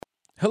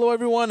Hello,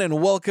 everyone,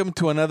 and welcome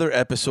to another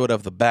episode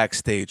of the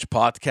Backstage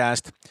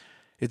Podcast.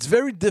 It's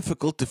very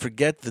difficult to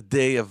forget the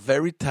day a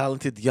very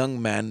talented young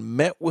man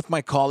met with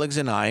my colleagues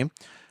and I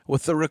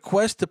with a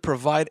request to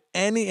provide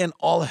any and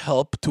all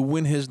help to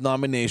win his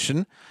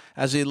nomination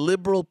as a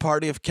Liberal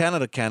Party of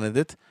Canada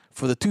candidate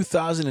for the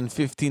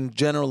 2015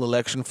 general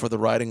election for the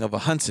riding of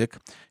Ahuntsic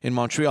in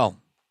Montreal.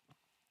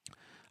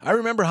 I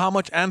remember how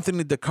much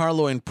Anthony Di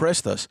Carlo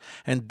impressed us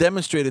and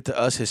demonstrated to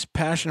us his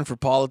passion for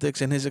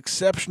politics and his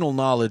exceptional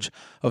knowledge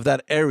of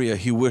that area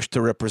he wished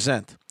to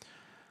represent,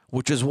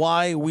 which is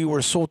why we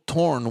were so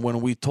torn when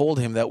we told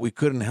him that we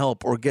couldn't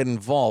help or get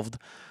involved,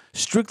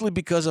 strictly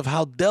because of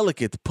how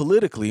delicate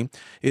politically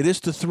it is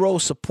to throw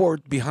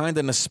support behind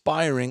an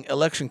aspiring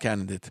election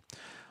candidate.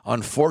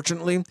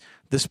 Unfortunately,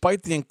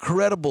 despite the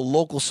incredible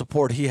local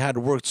support he had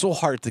worked so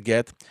hard to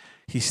get,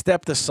 he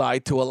stepped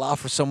aside to allow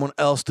for someone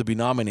else to be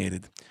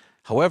nominated.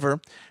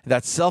 However,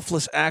 that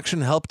selfless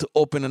action helped to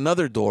open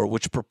another door,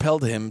 which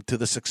propelled him to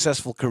the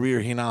successful career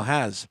he now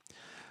has.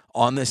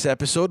 On this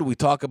episode, we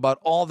talk about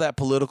all that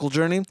political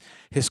journey,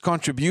 his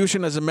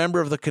contribution as a member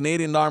of the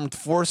Canadian Armed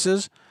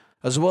Forces,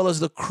 as well as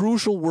the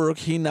crucial work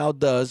he now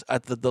does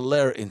at the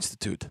Dallaire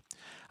Institute.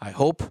 I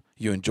hope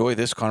you enjoy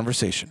this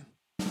conversation.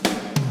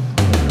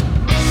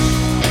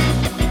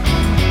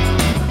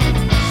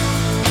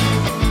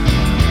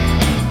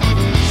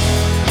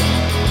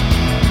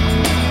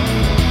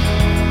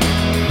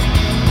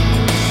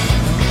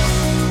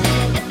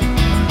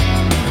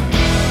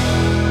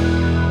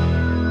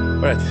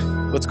 All right,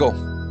 let's go,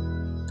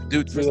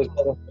 dude.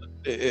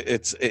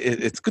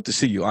 It's good to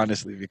see you,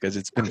 honestly, because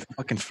it's been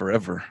fucking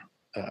forever,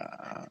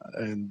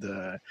 I've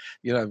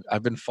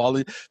been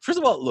following. First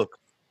of all, look,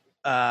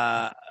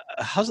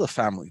 how's the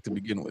family to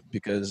begin with?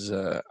 Because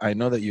I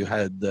know that you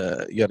had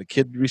a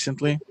kid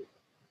recently.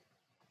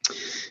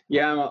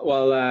 Yeah,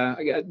 well,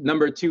 I got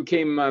number two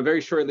came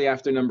very shortly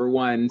after number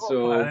one.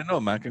 So I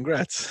know, man.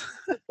 Congrats.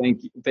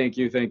 thank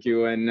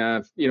you.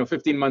 And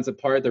 15 months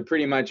apart, they're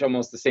pretty much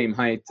almost the same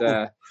height.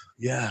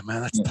 Yeah,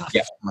 man, that's tough.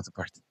 Yeah. 15 months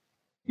apart.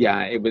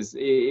 Yeah, it was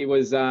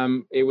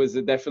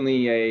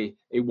definitely a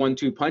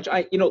 1-2 punch.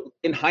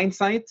 In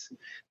hindsight,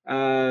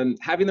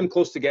 having them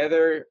close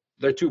together,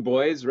 they're two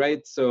boys,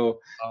 right? So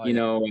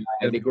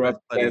they grew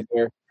up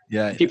together.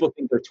 Yeah, people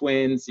think they're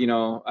twins.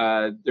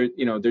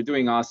 They're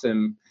doing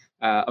awesome.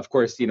 Of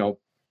course,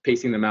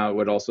 pacing them out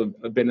would also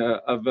have been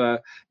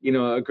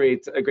a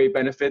great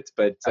benefit.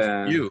 But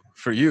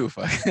for you,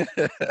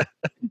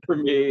 for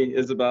me,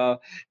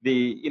 Isabel,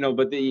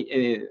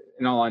 in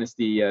all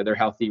honesty, they're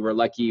healthy. We're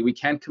lucky. We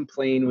can't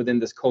complain within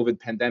this COVID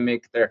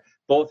pandemic. They're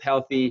both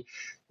healthy.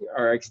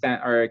 Our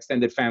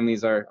extended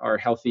families are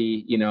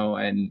healthy.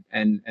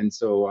 And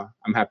so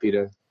I'm happy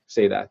to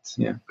say that.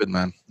 Yeah. Good,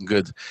 man.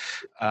 Good.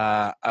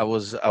 I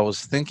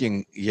was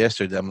thinking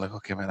yesterday, I'm like,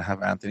 okay, man, I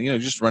have Anthony,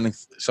 just running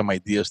some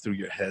ideas through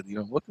your head,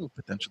 what can we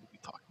potentially be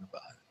talking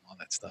about and all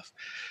that stuff.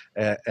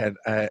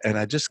 And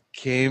I just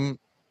came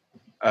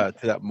to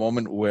that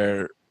moment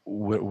where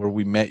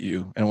we met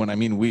you. And when I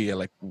mean we,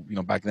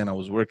 back then I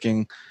was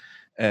working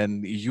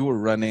and you were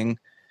running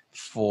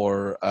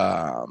for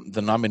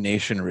the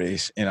nomination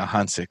race in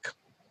Ahuntsic.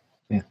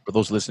 Yeah. For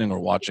those listening or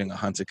watching,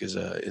 Ahuntsic is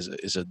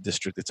a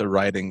district. It's a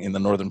riding in the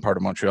northern part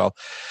of Montreal,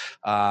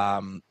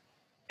 and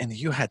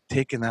you had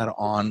taken that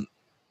on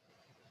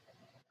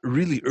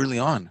really early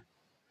on.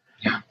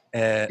 Yeah.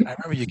 And I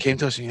remember you came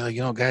to us and you're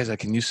like, guys, I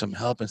can use some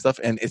help and stuff.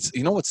 And it's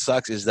what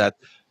sucks is that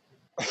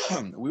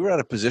we were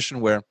at a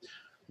position where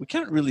we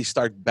can't really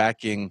start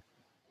backing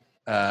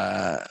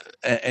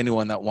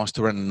anyone that wants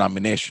to run a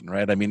nomination,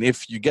 right? I mean,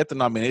 if you get the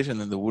nomination,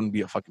 then there wouldn't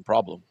be a fucking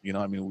problem.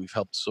 We've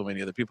helped so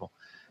many other people.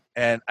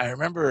 And I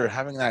remember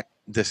having that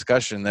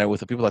discussion there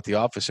with the people at the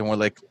office, and we're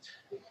like,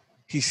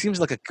 he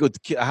seems like a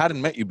good kid. I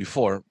hadn't met you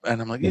before,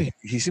 and I'm like, yeah,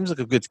 he seems like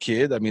a good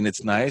kid. I mean,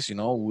 it's nice, and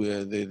we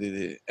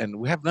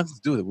have nothing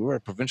to do with it. We were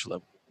at provincial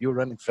level. You were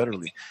running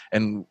federally,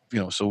 and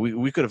so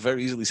we could have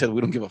very easily said we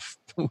don't give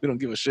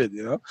a shit,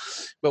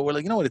 But we're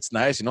like, what? It's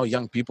nice,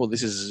 young people.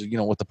 This is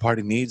what the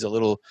party needs, a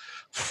little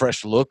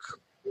fresh look.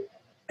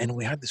 And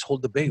we had this whole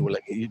debate. We're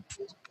like,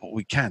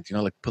 we can't,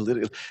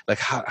 politically,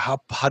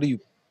 how do you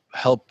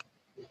help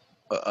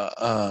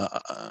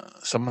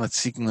someone that's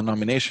seeking the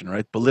nomination,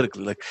 right?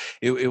 Politically,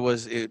 it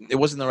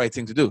wasn't the right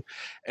thing to do.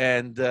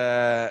 And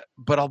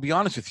but I'll be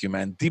honest with you,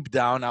 man, deep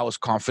down I was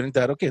confident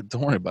that, okay,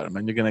 don't worry about it,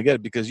 man, you're gonna get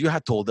it, because you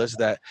had told us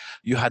that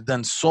you had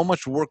done so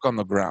much work on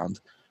the ground.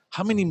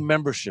 How many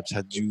memberships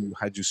had you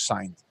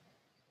signed?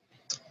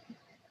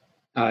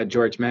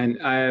 George,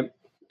 man,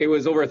 it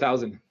was over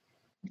 1,000.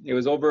 It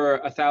was over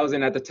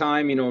 1,000 at the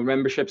time.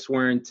 Memberships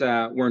weren't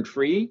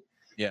free.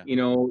 Yeah.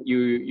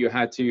 You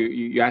had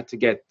to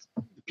get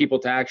people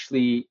to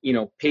actually,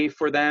 pay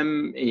for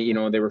them.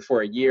 They were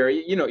for a year.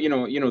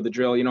 The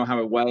drill. You know how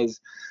it was.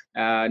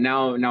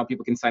 Now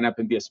people can sign up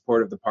and be a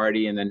supporter of the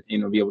party, and then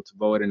be able to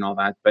vote and all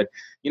that. But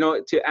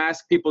to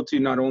ask people to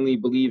not only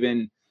believe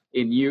in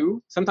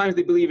you, sometimes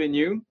they believe in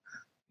you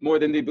more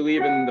than they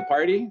believe in the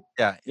party.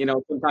 Yeah.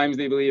 Sometimes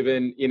they believe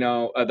in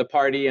the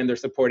party and they're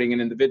supporting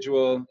an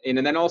individual, and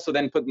then also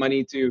then put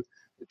money to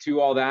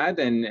to all that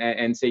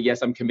and say,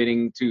 yes, I'm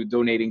committing to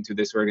donating to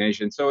this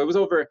organization. So it was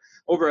over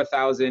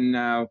 1,000.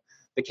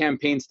 The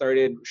campaign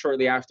started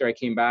shortly after I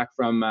came back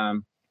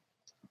from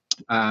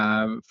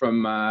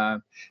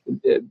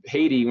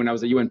Haiti when I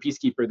was a UN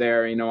peacekeeper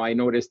there. I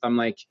noticed, I'm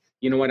like,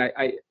 you know what,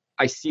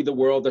 I see the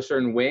world a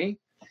certain way.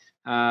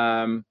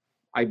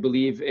 I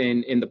believe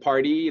in the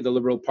party, the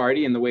Liberal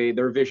Party, and the way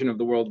their vision of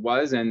the world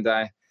was. And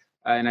I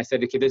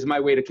said, okay, this is my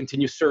way to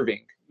continue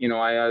serving.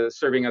 I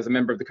serving as a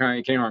member of the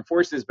Canadian Armed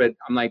Forces, but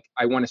I'm like,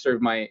 I want to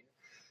serve my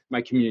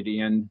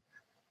community. And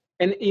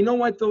you know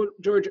what, though,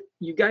 George,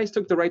 you guys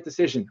took the right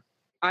decision.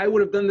 I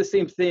would have done the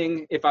same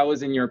thing if I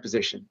was in your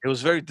position. It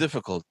was very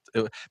difficult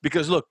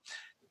because look,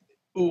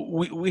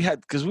 we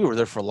had, because we were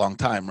there for a long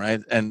time,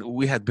 right? And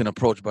we had been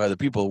approached by other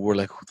people. We're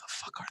like, who the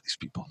fuck are these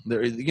people?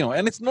 They're,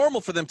 and it's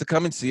normal for them to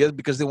come and see us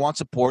because they want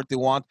support. They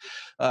want,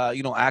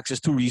 access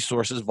to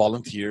resources,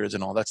 volunteers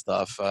and all that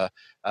stuff,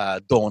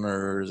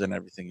 donors and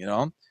everything,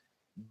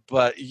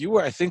 But you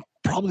were, I think,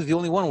 probably the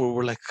only one where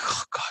we're like,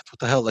 oh God, what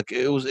the hell? Like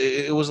it was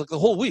like the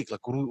whole week. Like,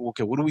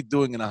 what are we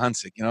doing in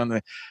Ahuntsic?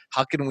 And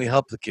how can we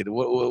help the kid?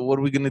 What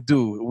are we gonna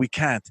do? We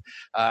can't.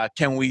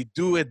 Can we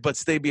do it but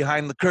stay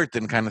behind the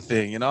curtain, kind of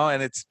thing?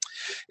 And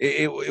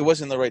it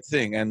wasn't the right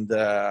thing. And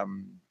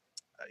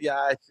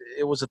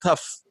it was a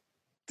tough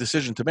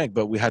decision to make,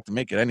 but we had to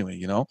make it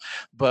anyway.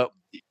 But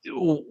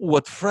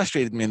what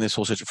frustrated me in this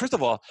whole situation, first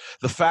of all,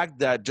 the fact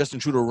that Justin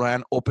Trudeau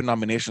ran open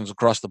nominations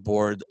across the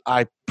board,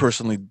 I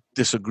personally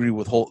disagree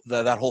with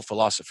that whole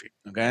philosophy.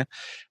 Okay,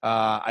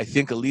 I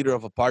think a leader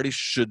of a party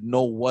should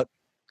know what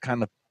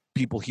kind of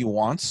people he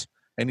wants,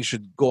 and he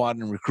should go out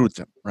and recruit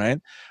them. Right?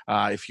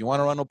 If you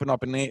want to run open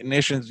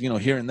nominations,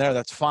 here and there,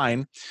 that's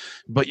fine,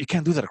 but you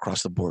can't do that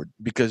across the board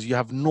because you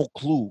have no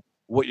clue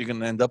what you're going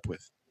to end up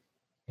with.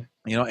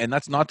 And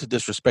that's not to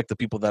disrespect the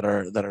people that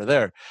are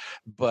there,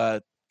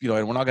 but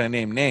and we're not going to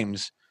name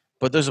names,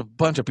 but there's a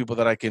bunch of people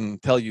that I can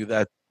tell you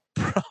that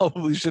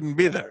probably shouldn't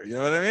be there. You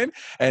know what I mean?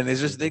 And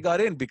it's just, they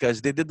got in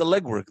because they did the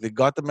legwork. They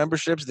got the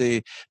memberships.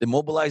 They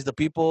mobilized the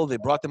people. They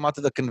brought them out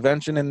to the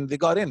convention, and they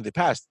got in. They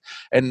passed.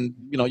 And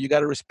you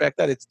got to respect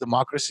that. It's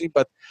democracy.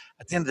 But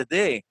at the end of the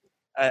day,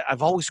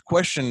 I've always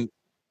questioned,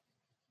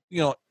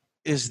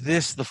 is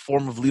this the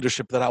form of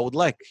leadership that I would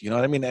like? You know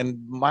what I mean?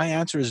 And my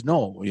answer is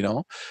no,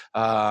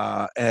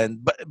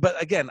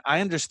 but again, I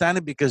understand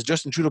it because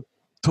Justin Trudeau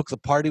took the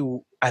party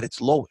at its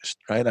lowest,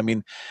 right? I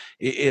mean,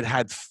 it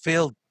had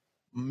failed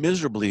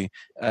miserably,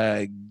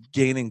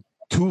 gaining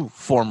two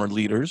former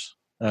leaders.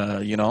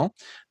 The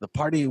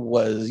party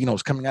was,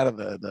 was coming out of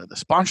the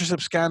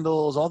sponsorship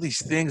scandals, all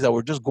these things that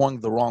were just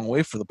going the wrong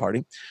way for the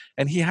party.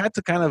 And he had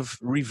to kind of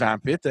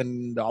revamp it.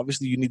 And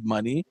obviously you need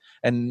money,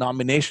 and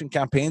nomination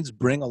campaigns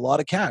bring a lot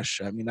of cash.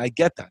 I mean, I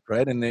get that,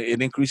 right? And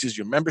it increases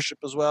your membership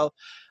as well.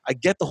 I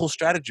get the whole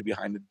strategy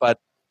behind it, but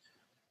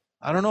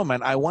I don't know,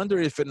 man. I wonder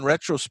if in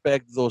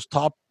retrospect, those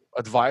top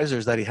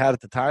advisors that he had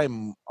at the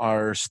time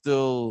are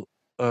still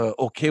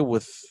okay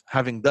with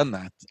having done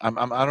that. I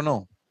don't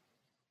know.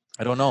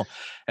 I don't know.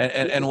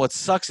 And what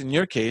sucks in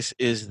your case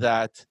is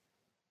that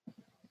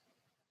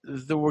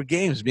there were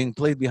games being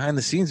played behind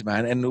the scenes,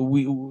 man. And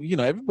we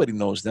everybody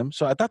knows them.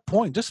 So at that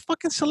point, just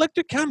fucking select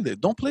your candidate.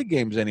 Don't play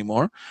games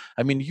anymore.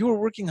 I mean, you were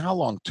working how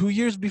long? 2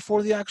 years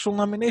before the actual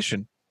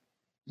nomination.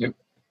 Yep.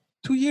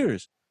 2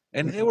 years.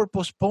 And they were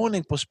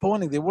postponing.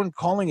 They weren't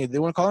calling it. They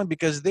weren't calling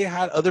because they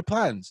had other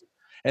plans.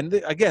 And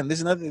again,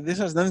 this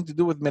has nothing to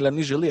do with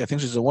Mélanie Joly. I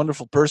think she's a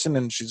wonderful person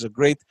and she's a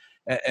great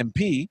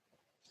MP.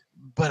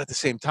 But at the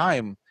same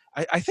time,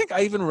 I think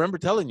I even remember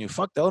telling you,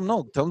 tell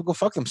them to go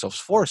fuck themselves.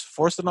 Force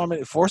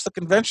the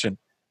convention.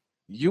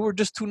 You were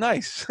just too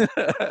nice.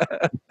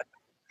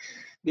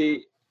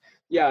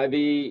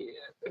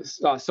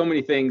 So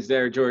many things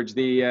there, George.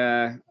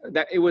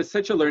 That it was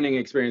such a learning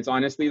experience.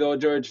 Honestly, though,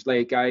 George,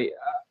 like I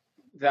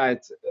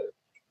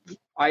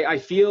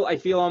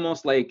feel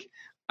almost like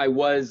I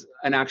was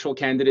an actual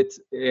candidate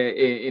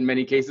in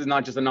many cases,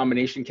 not just a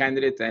nomination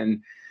candidate.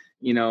 And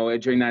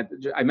during that,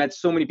 I met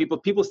so many people.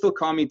 People still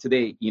call me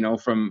today,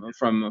 from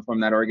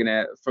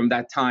that from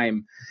that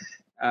time.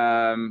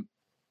 One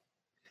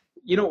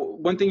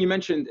thing you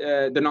mentioned,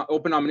 the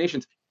open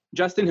nominations.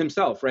 Justin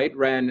himself, right,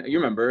 ran. You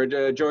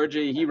remember, George?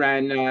 He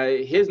ran.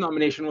 His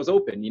nomination was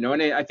open,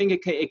 and I think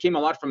it came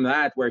a lot from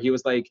that, where he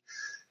was like,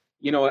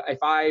 if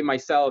I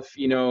myself,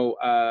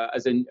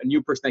 as a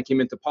new person that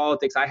came into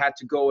politics, I had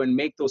to go and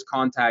make those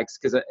contacts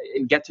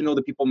and get to know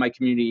the people in my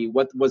community,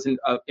 what wasn't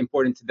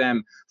important to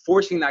them,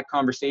 forcing that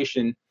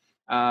conversation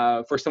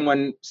for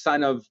someone,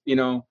 son of,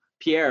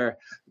 Pierre,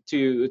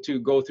 to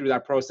go through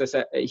that process.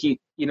 It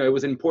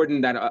was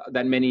important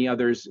that many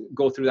others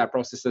go through that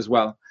process as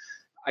well.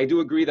 I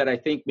do agree that I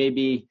think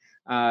maybe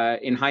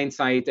in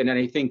hindsight, and then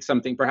I think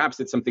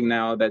perhaps it's something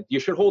now that you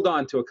should hold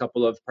on to a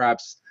couple of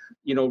perhaps,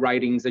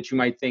 writings that you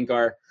might think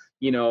are,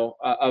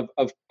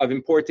 of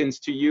importance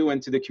to you and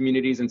to the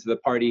communities and to the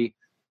party,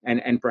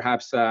 and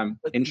perhaps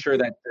ensure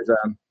that there's a.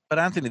 But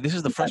Anthony, this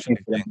is the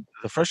frustrating thing.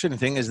 The frustrating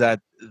thing is that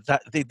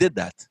they did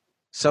that.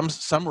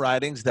 Some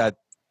writings that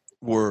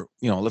were,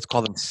 let's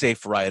call them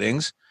safe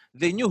writings,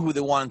 they knew who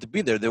they wanted to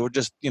be there. They were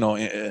just, they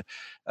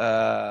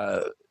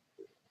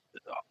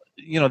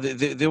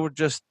were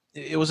just,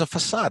 it was a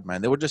facade,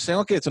 man. They were just saying,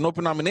 okay, it's an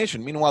open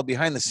nomination. Meanwhile,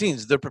 behind the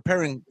scenes, they're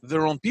preparing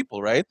their own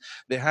people, right?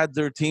 They had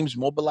their teams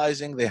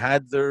mobilizing. They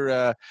had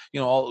their,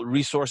 all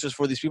resources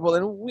for these people.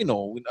 And we're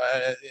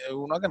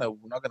not gonna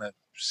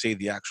say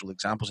the actual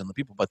examples and the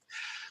people, but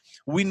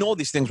we know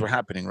these things were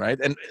happening, right?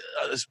 And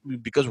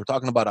because we're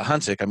talking about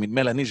Ahuntsic, I mean,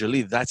 Melanie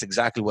Joly, that's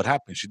exactly what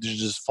happened. She didn't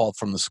just fall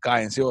from the sky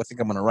and say, oh, I think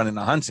I'm going to run in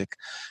Ahuntsic.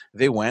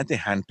 They went, they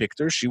handpicked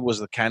her. She was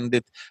the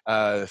candidate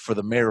for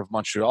the mayor of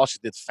Montreal. She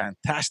did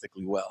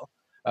fantastically well.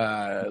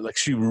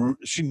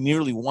 She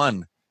nearly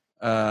won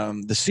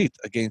the seat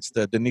against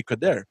Denis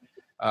Coderre.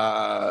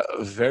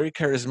 Very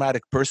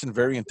charismatic person,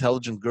 very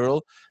intelligent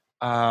girl.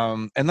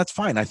 And that's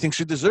fine. I think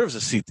she deserves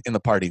a seat in the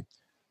party.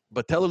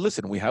 But tell her,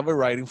 listen, we have a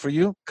writing for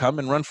you. Come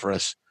and run for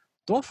us.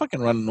 Don't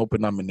fucking run an open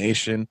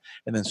nomination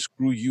and then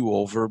screw you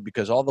over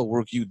because all the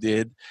work you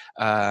did,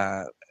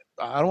 I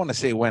don't want to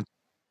say it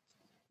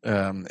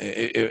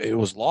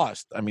was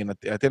lost. I mean,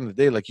 at the end of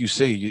the day, like you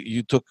say,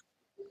 you took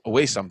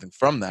away something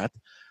from that.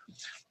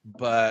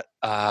 But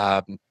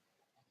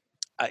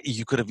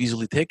you could have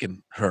easily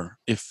taken her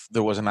if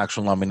there was an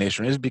actual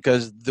nomination. It's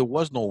because there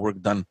was no work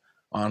done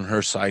on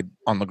her side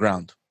on the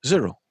ground.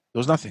 Zero. There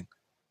was nothing.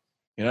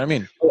 You know what I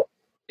mean?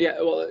 Yeah,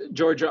 well,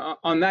 George,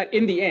 on that,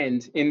 in the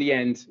end,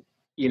 it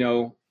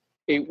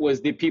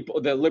was the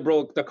people,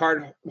 the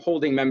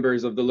card-holding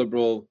members of the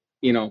Liberal,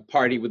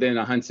 party within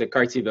Ahuntsic,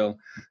 Cartierville,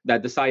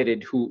 that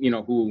decided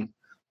who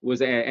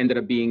was ended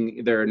up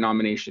being their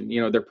nomination,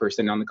 their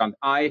person on the con.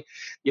 I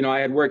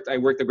worked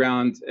the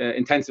ground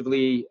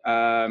intensively.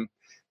 Like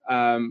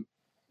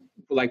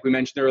we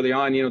mentioned early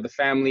on, the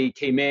family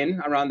came in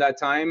around that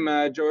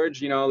time,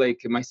 George. Like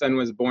my son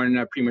was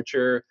born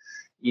premature.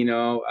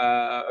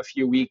 A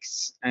few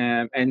weeks.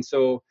 And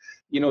so,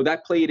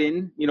 that played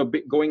in,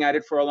 going at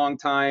it for a long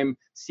time,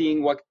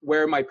 seeing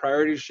where my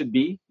priorities should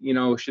be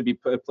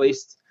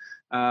placed.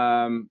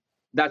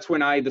 That's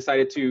when I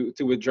decided to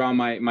withdraw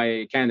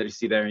my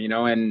candidacy there,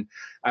 and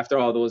after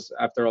all those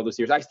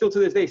years, I still to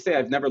this day say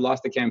I've never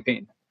lost a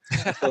campaign.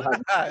 I still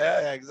have.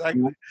 Yeah,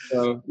 exactly.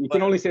 So you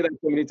can only say that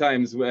so many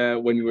times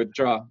when you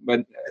withdraw,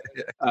 but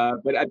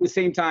at the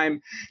same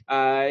time,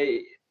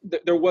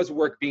 there was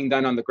work being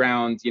done on the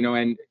ground,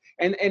 and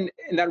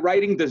that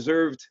writing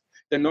deserved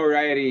the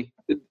notoriety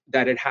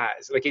that it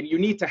has. Like, you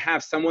need to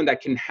have someone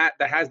that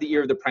that has the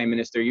ear of the prime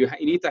minister. You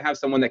need to have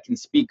someone that can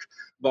speak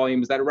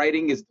volumes. That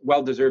writing is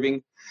well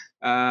deserving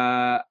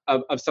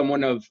of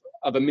someone of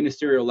a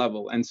ministerial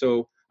level. And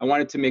so I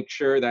wanted to make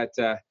sure that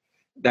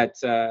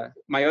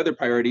my other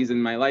priorities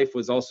in my life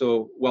was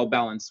also well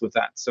balanced with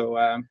that. So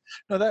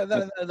no,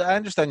 that I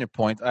understand your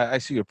point. I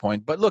see your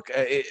point. But look,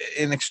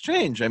 in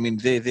exchange, I mean,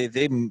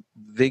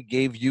 they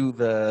gave you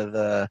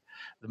the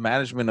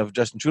management of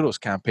Justin Trudeau's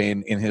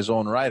campaign in his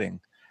own writing,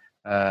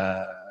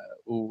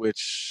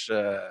 which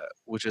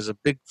is a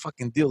big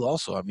fucking deal.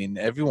 Also, I mean,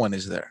 everyone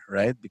is there,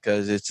 right?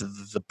 Because it's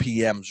the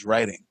PM's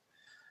writing.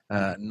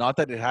 Not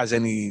that it has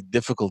any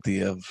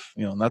difficulty of,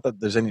 not that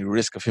there's any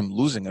risk of him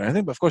losing or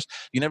anything, but of course,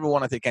 you never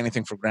want to take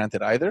anything for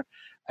granted either.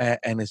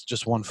 And it's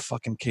just one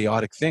fucking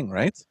chaotic thing,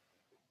 right?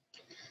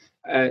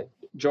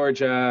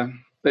 George,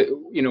 but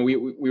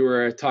we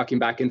were talking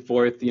back and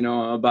forth,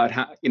 about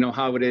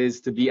how it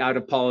is to be out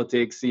of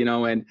politics,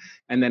 and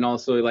then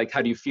also, like,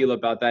 how do you feel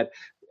about that?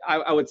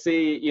 I would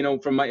say,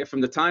 from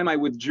the time I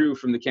withdrew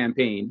from the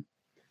campaign,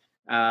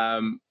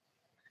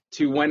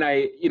 to when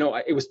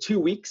it was 2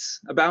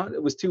 weeks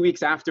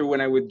after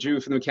when I withdrew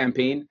from the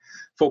campaign,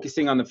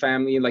 focusing on the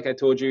family. And like I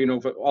told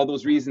you, for all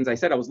those reasons I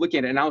said, I was looking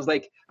at it and I was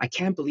like, I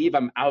can't believe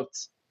I'm out.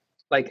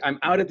 Like, I'm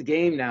out of the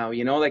game now,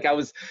 like I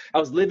was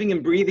living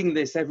and breathing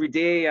this every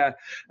day,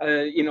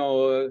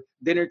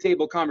 dinner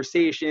table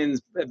conversations,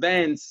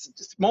 events,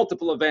 just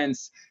multiple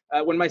events.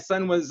 When my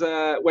son was,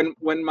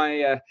 when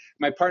my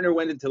partner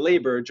went into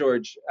labor,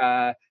 George,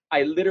 I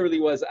literally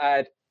was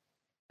at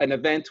an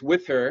event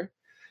with her.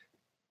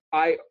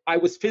 I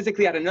was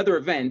physically at another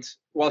event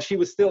while she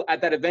was still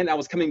at that event. I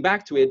was coming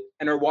back to it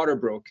and her water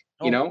broke,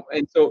 and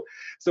so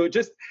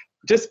just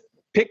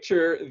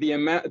picture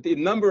the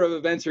number of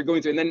events you're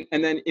going to,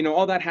 and then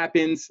all that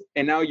happens,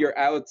 and now you're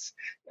out.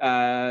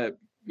 You're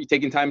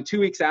taking time. 2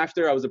 weeks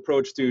after, I was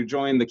approached to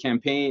join the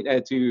campaign,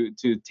 to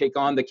take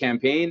on the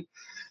campaign,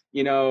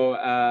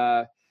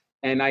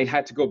 and I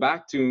had to go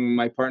back to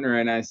my partner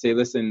and I say,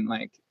 listen,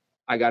 like,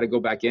 I got to go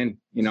back in.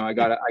 I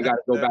got to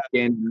go back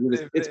in.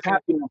 It's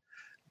Papineau.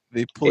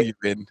 They pull you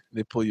in.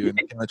 They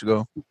can't let you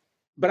go.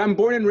 But I'm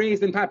born and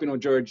raised in Papineau,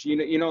 George.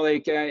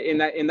 Like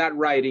in that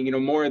writing,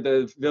 more of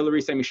the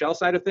Villeray Saint Michel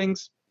side of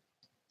things.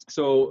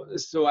 So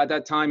at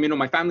that time,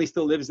 my family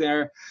still lives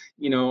there.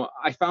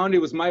 I found it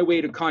was my way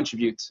to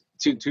contribute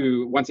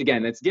to once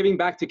again, it's giving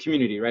back to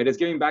community, right? It's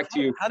giving back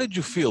to. How did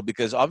you feel?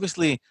 Because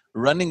obviously,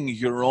 running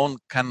your own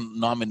kind of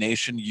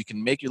nomination, you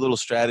can make your little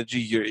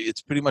strategy.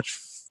 It's pretty much,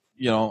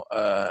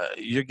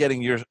 you're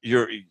getting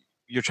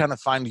you're trying to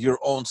find your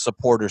own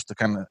supporters to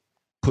kind of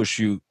push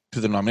you to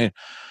the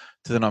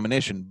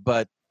nomination.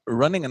 But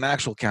running an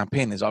actual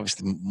campaign is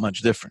obviously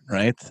much different,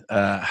 right?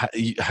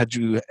 Had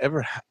you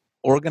ever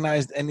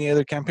organized any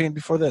other campaign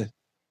before that?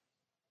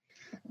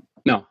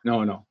 No,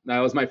 no, no. That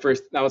was my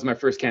first. That was my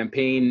first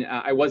campaign.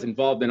 I was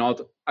involved in all.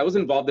 I was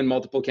involved in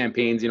multiple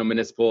campaigns,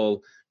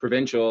 municipal,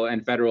 provincial,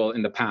 and federal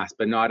in the past,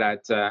 but not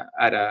at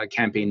a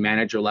campaign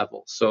manager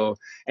level. So,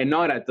 and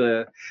not at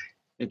the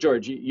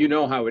George. You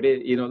know how it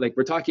is. Like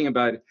we're talking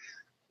about,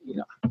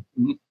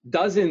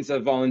 dozens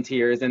of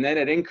volunteers, and then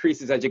it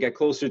increases as you get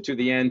closer to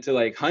the end to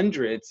like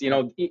hundreds.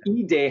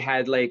 E-Day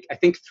had like I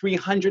think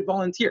 300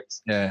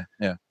 volunteers. Yeah,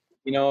 yeah.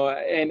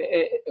 And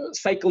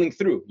cycling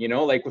through,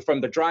 like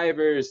from the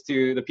drivers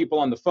to the people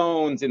on the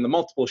phones and the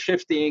multiple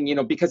shifting,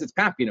 because it's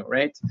Papineau,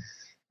 right?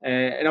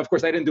 And of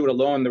course, I didn't do it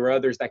alone. There were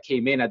others that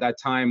came in at that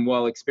time,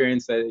 well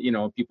experienced,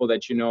 people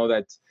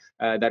that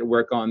that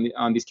work on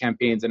these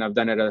campaigns, and I've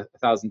done it a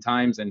thousand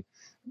times.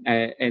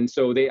 And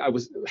so I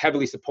was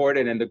heavily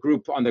supported, and the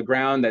group on the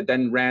ground that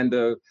then ran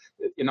the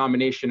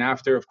nomination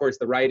after, of course,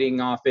 the writing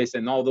office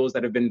and all those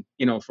that have been,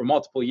 for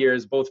multiple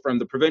years, both from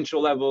the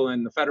provincial level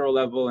and the federal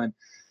level, and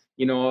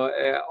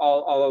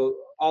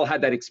all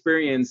had that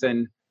experience.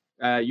 And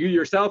you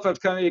yourself have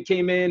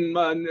came in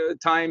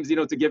times,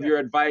 to give your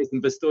advice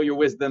and bestow your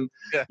wisdom,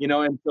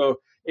 and so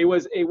it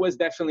was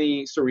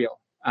definitely surreal.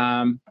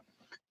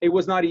 It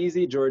was not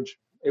easy, George.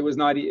 It was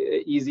not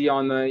easy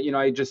on the,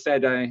 I just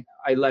said I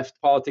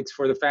left politics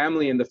for the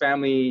family, and the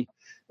family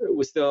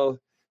was still,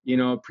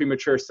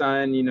 premature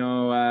son,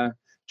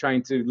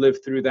 trying to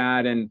live through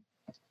that and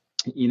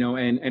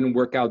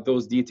work out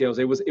those details.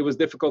 It was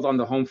difficult on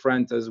the home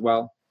front as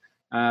well.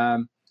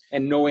 And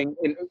knowing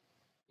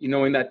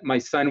that my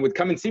son would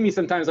come and see me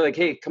sometimes, like,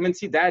 hey, come and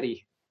see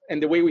daddy.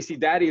 And the way we see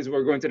daddy is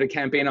we're going to the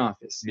campaign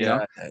office.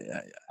 Yeah.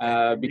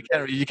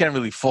 You can't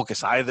really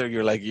focus either.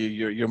 You're like,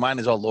 your mind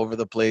is all over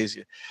the place.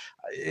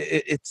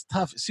 It's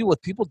tough. See,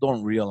 what people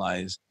don't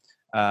realize,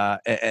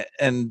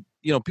 and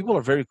people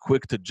are very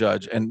quick to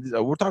judge, and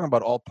we're talking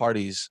about all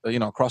parties,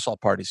 across all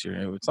parties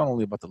here. It's not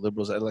only about the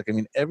Liberals.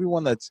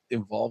 Everyone that's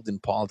involved in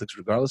politics,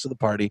 regardless of the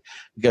party,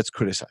 gets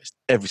criticized.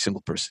 Every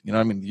single person.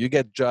 You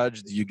get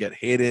judged, you get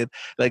hated.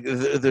 Like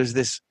there's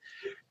this,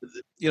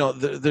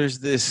 there's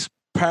this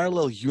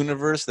parallel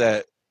universe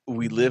that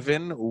we live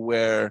in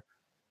where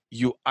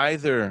you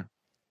either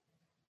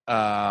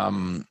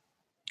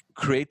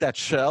create that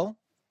shell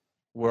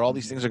where all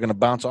these things are going to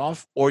bounce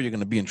off, or you're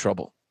going to be in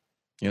trouble.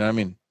 You know what I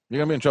mean? You're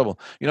going to be in trouble.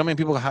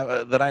 People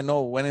that I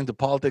know went into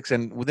politics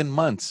and within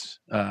months,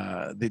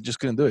 they just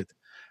couldn't do it.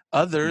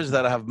 Others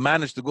that have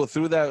managed to go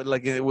through that,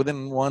 like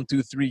within 1,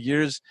 2, 3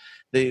 years,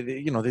 they're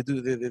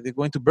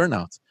going to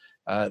burnout.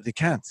 They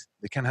can't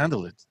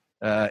handle it.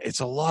 It's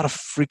a lot of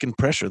freaking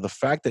pressure. The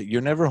fact that you're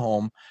never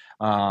home,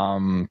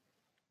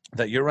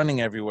 that you're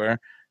running everywhere,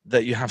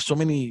 that you have so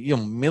many,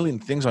 million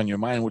things on your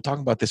mind. We're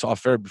talking about this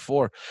off air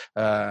before,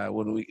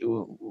 before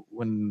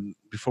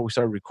we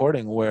started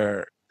recording,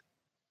 where,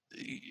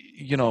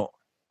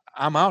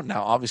 I'm out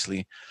now,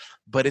 obviously,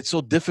 but it's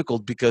so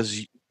difficult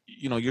because,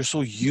 you're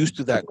so used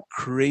to that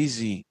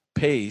crazy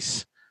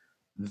pace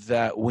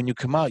that when you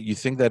come out, you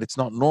think that it's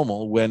not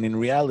normal, when in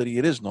reality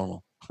it is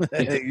normal.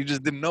 You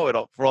just didn't know it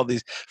all for all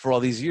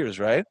these years,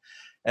 right?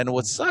 And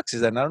what sucks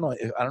is that I don't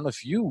know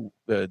if you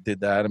did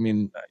that.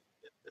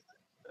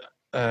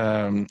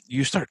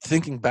 You start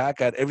thinking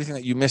back at everything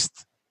that you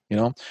missed.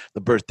 The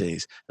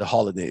birthdays, the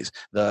holidays,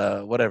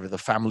 the whatever, the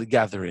family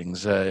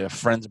gatherings, a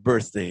friend's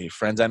birthday,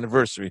 friend's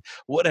anniversary,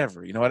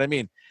 whatever. You know what I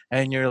mean?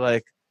 And you're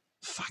like,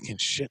 fucking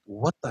shit,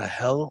 what the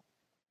hell?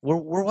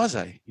 Where was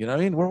I? You know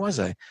what I mean? Where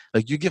was I?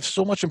 Like, you give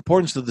so much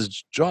importance to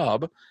this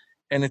job,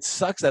 and it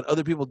sucks that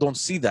other people don't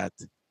see that.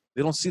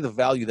 They don't see the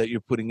value that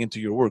you're putting into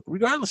your work,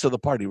 regardless of the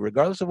party,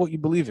 regardless of what you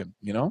believe in,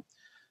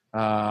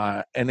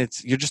 and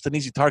you're just an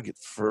easy target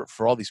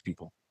for all these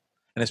people.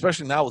 And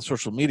especially now with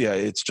social media,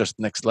 it's just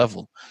next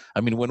level.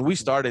 When we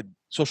started,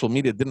 social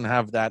media didn't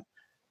have that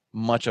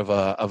much of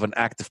an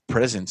active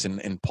presence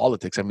in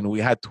politics. We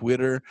had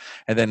Twitter,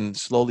 and then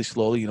slowly,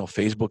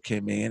 Facebook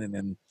came in, and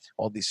then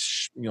all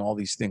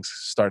these things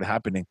started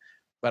happening.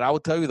 But I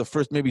would tell you, the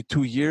first maybe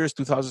 2 years,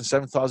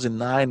 2007,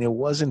 2009, it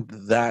wasn't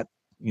that,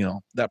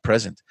 that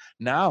present.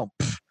 Now,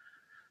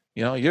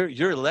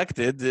 you're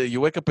elected.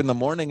 You wake up in the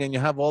morning and you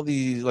have all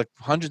these like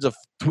hundreds of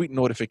tweet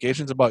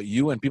notifications about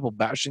you and people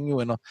bashing you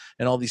and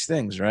all these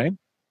things, right?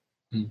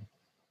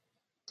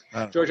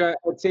 George, I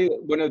would say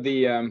one of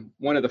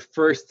the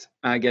first,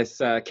 I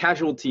guess,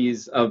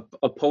 casualties of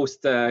a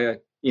post,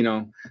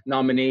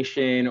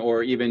 nomination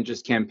or even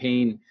just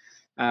campaign,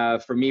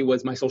 for me,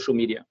 was my social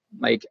media.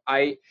 Like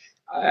I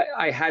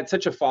had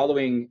such a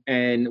following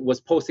and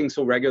was posting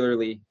so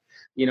regularly,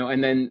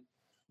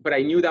 but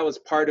I knew that was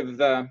part of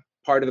the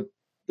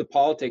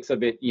politics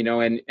of it,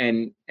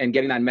 and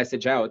getting that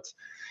message out.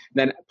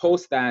 Then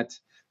post that,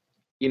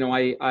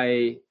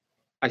 I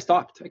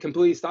stopped. I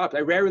completely stopped.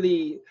 I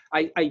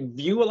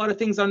view a lot of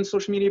things on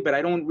social media, but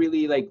I don't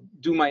really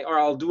or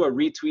I'll do a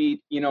retweet,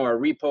 or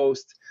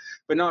repost,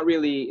 but not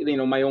really,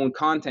 my own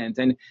content.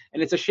 And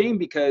it's a shame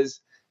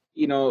because,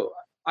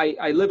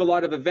 I live a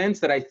lot of events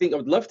that I think I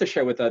would love to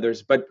share with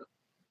others, but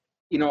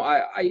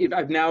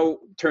I've now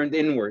turned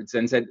inwards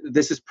and said,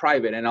 this is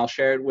private, and I'll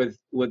share it with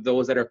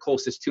those that are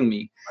closest to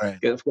me.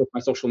 Right. Of course, my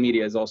social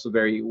media is also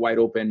very wide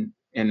open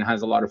and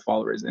has a lot of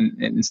followers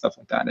and stuff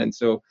like that. And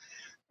so,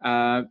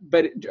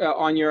 but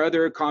on your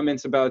other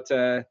comments about,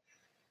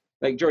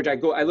 like George,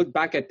 I look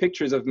back at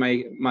pictures of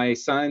my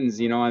sons,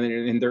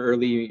 in their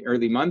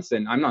early months,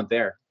 and I'm not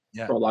there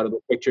for a lot of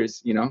those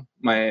pictures.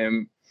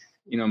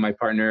 My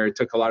partner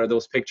took a lot of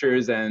those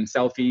pictures and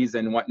selfies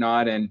and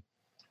whatnot, and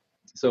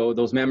so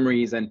those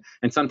memories, and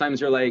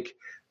sometimes you're like,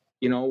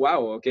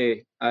 wow,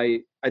 okay,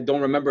 I don't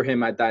remember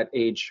him at that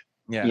age,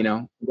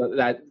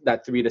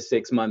 that 3 to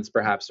 6 months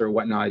perhaps or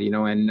whatnot,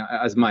 and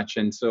as much.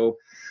 And so,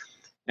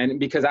 and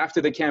because after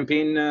the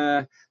campaign,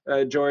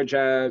 George,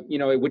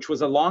 which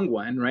was a long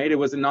one, right? It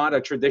was not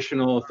a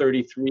traditional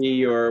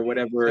 33 or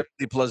whatever.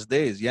 50 plus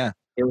days, yeah.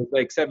 It was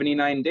like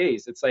 79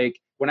 days. It's like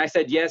when I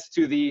said yes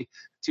to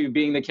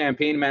being the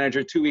campaign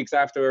manager 2 weeks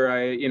after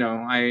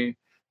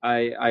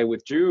I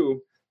withdrew.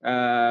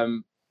 I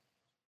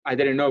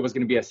didn't know it was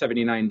going to be a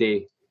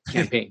 79-day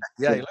campaign.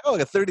 Yeah, you're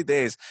like, 30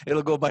 days.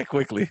 It'll go by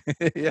quickly.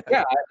 Yeah,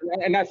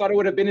 and I thought it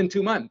would have been in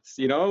 2 months,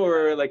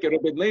 or like it would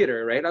have been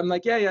later, right? I'm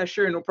like, yeah,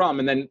 sure, no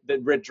problem. And then the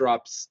writ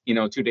drops,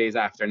 2 days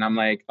after, and I'm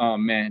like, oh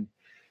man.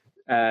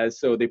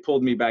 So they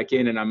pulled me back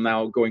in, and I'm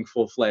now going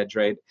full-fledged,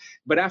 right?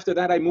 But after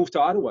that, I moved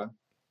to Ottawa.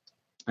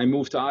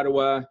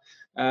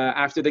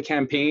 After the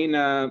campaign,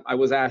 I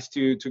was asked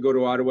to go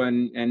to Ottawa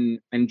and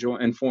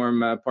join and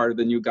form part of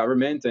the new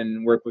government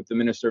and work with the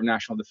Minister of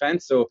National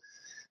Defense. So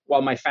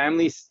while my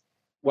partner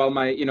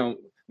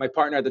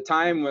at the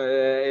time,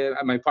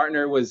 my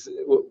partner was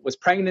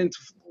pregnant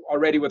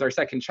already with our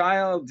second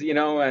child,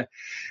 it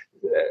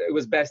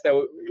was best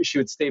that she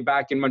would stay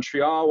back in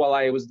Montreal while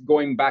I was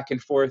going back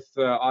and forth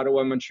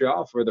Ottawa,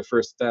 Montreal for the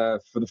first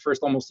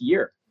almost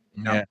year.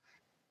 Yeah.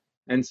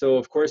 And so,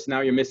 of course,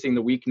 now you're missing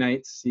the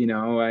weeknights.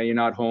 You're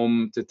not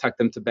home to tuck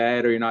them to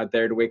bed, or you're not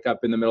there to wake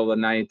up in the middle of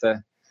the night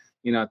to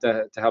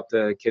help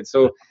the kids.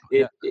 So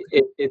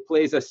it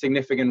plays a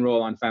significant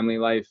role on family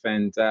life,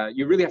 and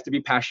you really have to be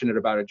passionate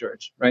about it,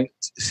 George. Right?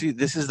 See,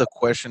 this is the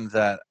question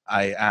that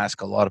I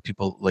ask a lot of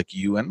people like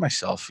you and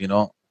myself.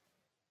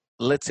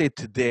 Let's say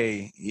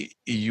today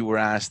you were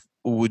asked,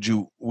 would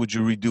you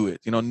redo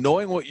it?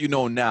 Knowing what you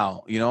know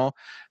now,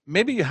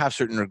 maybe you have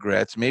certain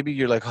regrets. Maybe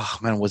you're like, oh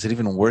man, was it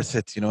even worth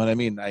it? You know what I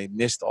mean? I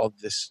missed all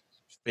this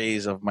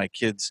phase of my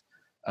kids'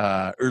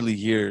 early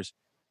years.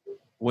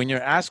 When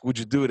you're asked, would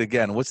you do it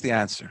again? What's the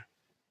answer?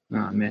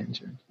 Oh man,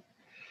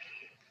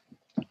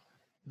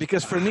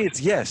 because for me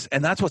it's yes,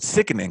 and that's what's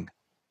sickening.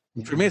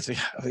 For me, it's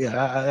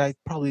I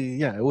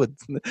probably I would.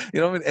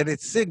 And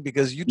it's sick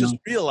because you just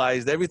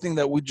realized everything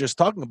that we're just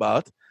talking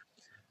about.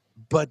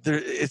 But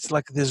it's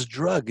like this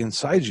drug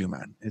inside you,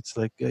 man. It's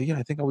like,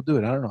 I think I would do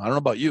it. I don't know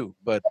about you,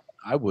 but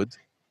I would.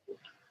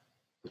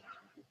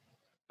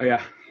 Oh,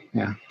 yeah.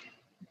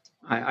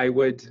 I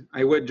would,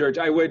 George.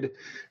 I would.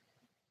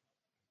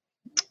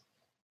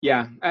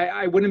 Yeah,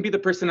 I wouldn't be the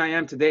person I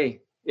am today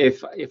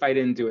if I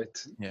didn't do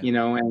it.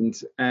 Yeah.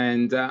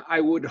 And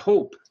I would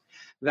hope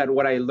that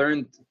what I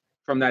learned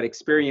from that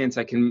experience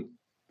I can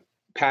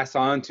pass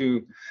on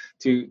to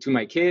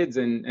my kids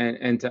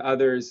and to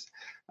others.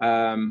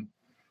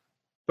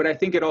 But I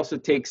think it also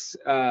takes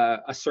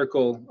a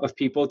circle of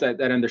people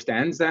that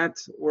understands that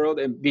world,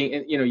 and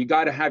being, you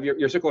got to have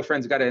your circle of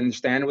friends got to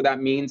understand what that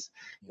means,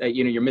 that,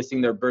 you're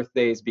missing their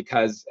birthdays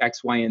because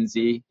X, Y, and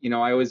Z.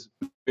 I always,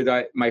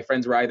 my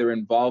friends were either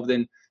involved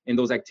in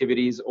those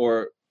activities,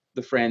 or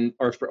the friend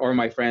or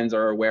my friends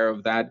are aware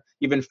of that.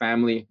 Even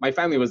family, my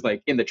family was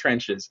like in the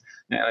trenches.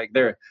 Like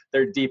they're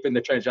deep in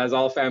the trench, as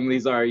all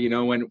families are,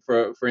 when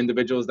for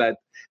individuals that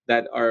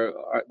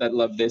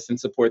love this and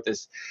support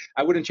this.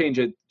 I wouldn't change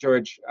it,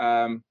 George.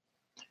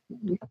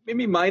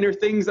 Maybe minor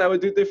things I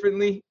would do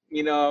differently,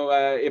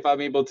 if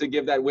I'm able to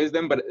give that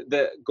wisdom, but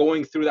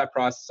going through that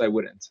process, I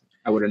wouldn't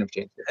have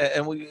changed it.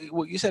 And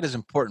what you said is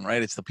important,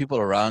 right? It's the people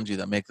around you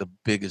that make the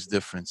biggest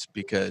difference,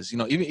 because,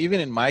 even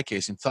in my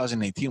case, in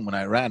 2018, when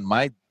I ran,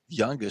 my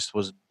youngest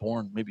was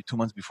born maybe 2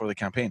 months before the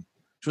campaign.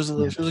 She was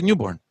a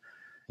newborn.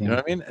 You know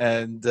what I mean?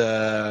 And,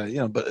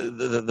 but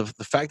the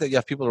fact that you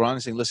have people around you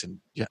saying, listen,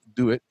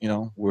 do it,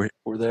 we're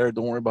there.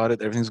 Don't worry about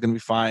it. Everything's going to be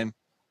fine.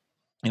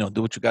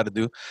 Do what you got to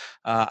do.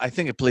 I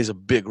think it plays a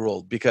big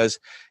role, because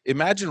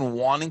imagine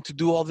wanting to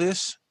do all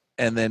this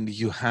and then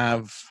you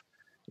have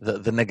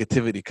the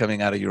negativity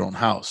coming out of your own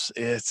house.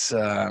 It's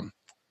not,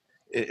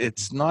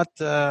 it's not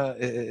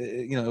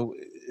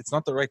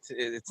the right,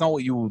 it's not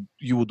what you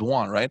would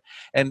want. Right.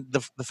 And the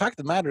fact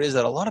of the matter is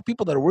that a lot of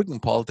people that are working in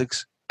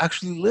politics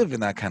actually live in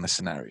that kind of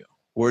scenario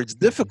where it's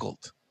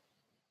difficult,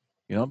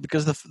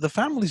 because the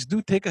families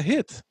do take a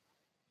hit.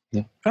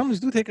 Yeah. Families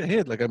do take a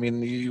hit. Like,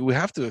 we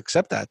have to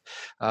accept that.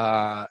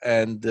 How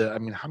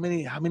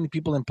many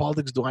people in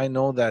politics do I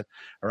know that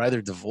are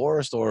either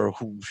divorced or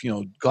who,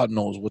 God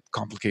knows what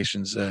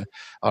complications are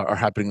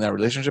happening in that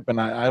relationship. And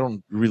I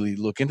don't really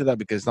look into that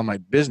because it's not my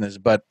business.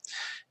 But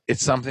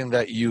it's something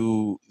that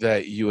you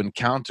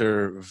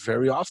encounter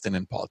very often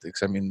in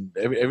politics. I mean,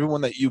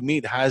 everyone that you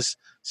meet has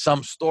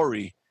some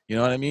story. You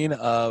know what I mean?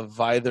 Of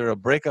either a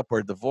breakup or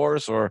a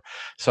divorce or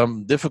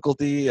some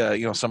difficulty,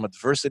 some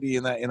adversity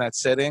in that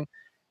setting,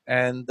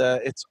 and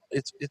it's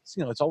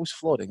it's always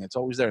floating. It's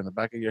always there in the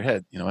back of your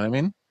head. You know what I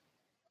mean?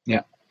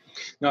 Yeah.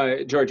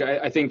 No, George,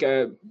 I think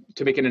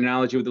to make an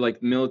analogy with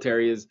like the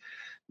military is,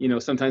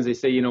 sometimes they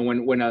say,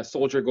 when a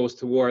soldier goes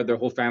to war, their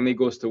whole family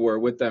goes to war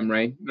with them,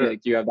 right? Sure.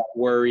 Like you have that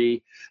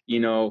worry,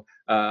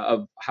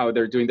 of how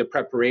they're doing the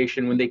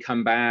preparation when they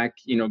come back,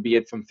 be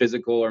it from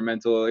physical or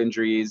mental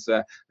injuries,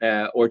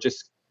 or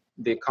just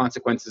the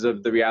consequences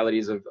of the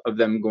realities of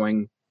them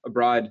going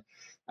abroad,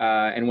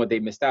 and what they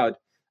missed out.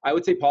 I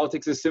would say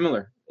politics is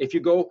similar. If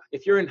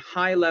you're in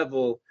high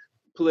level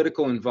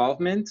political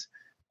involvement,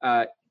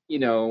 at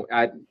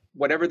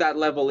whatever that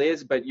level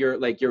is, but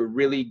you're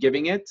really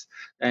giving it,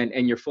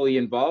 and you're fully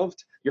involved,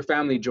 your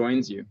family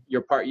joins you,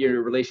 your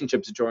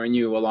relationships join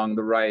you along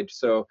the ride.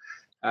 So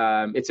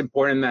it's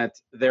important that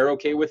they're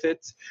okay with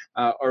it,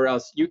 or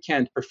else you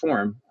can't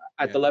perform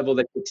at the level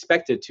that you're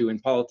expected to in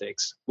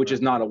politics, which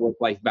is not a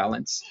work-life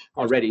balance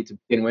already to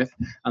begin with,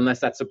 unless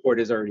that support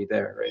is already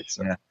there, right?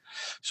 So. Yeah.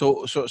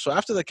 So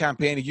after the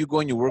campaign, you go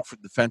and you work for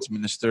the defense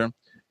minister.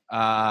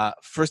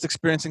 First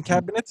experience in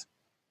cabinet?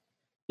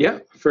 Yeah,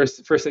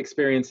 first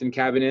experience in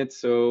cabinet.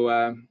 So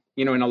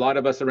and a lot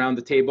of us around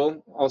the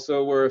table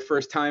also were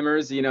first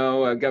timers. The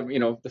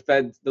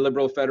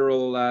Liberal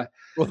federal.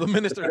 Well, the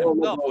minister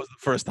himself was the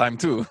first time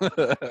too.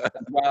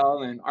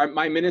 Well, and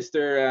my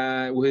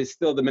minister, who is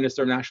still the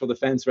Minister of National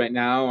Defense right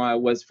now,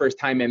 was first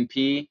time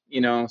MP.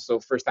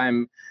 So first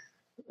time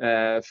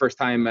a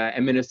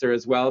minister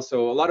as well.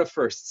 So a lot of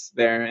firsts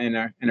there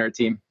in our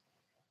team.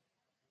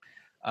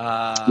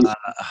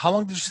 How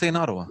long did you stay in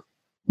Ottawa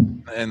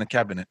in the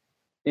cabinet?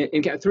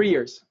 In 3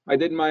 years. I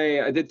did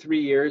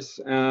 3 years,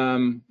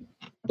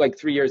 like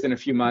 3 years and a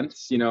few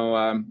months,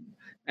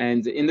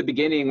 and in the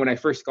beginning when I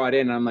first got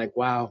in, I'm like,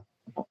 wow,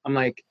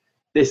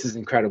 this is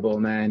incredible,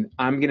 man.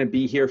 I'm going to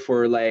be here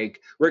for we're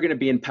going to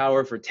be in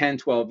power for 10,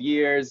 12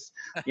 years.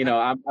 I'm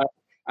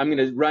going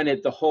to run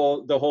it the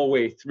whole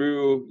way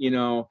through,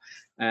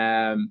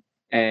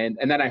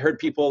 and then I heard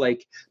people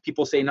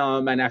say, no,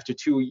 man, after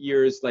 2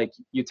 years,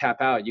 you tap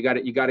out, you got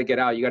to get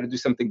out, you got to do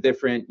something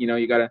different, you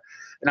got to.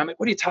 And I'm like,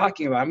 what are you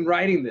talking about? I'm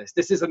writing this.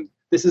 This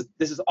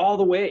is all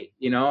the way,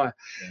 Yeah.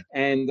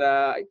 And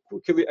I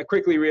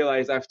quickly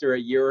realized after a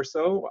year or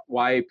so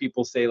why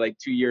people say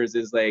 2 years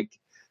is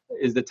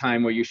the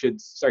time where you should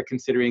start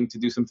considering to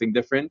do something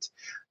different.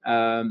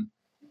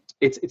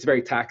 It's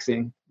very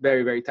taxing,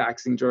 very, very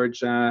taxing,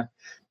 George. The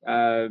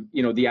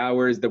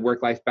hours, the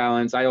work-life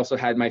balance. I also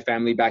had my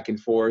family back and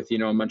forth,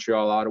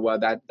 Montreal, Ottawa.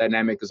 That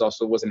dynamic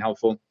wasn't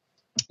helpful.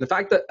 The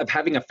fact of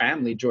having a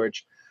family,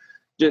 George,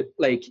 just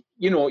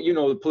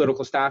the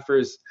political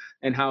staffers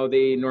and how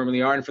they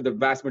normally are, and for the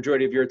vast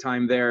majority of your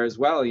time there as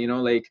well,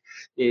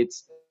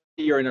 it's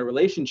you're in a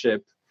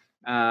relationship,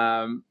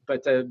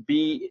 but to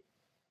be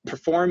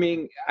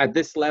performing at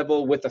this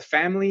level with a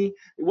family,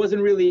 it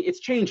wasn't really. It's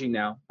changing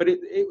now, but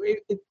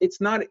it's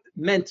not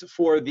meant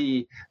for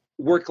the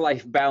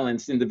work-life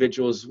balance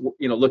individuals,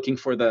 looking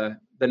for the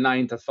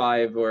 9 to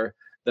 5 or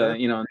the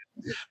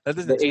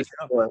the 8 to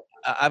 4.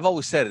 I've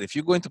always said it. If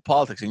you go into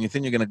politics and you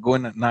think you're going to go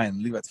in at 9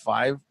 and leave at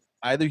 5,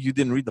 either you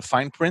didn't read the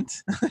fine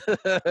print,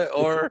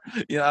 or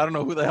I don't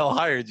know who the hell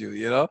hired you.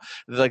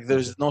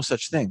 There's no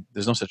such thing.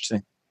 There's no such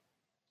thing.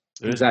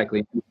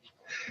 Exactly.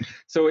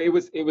 So it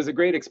was a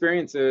great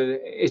experience.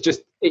 It's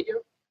just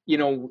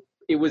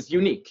it was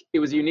unique. It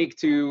was unique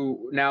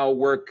to now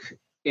work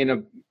in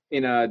a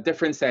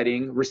different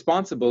setting,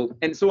 responsible.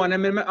 And so I'm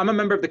a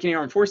member of the Canadian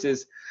Armed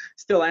Forces,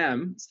 still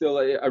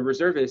a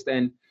reservist,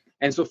 and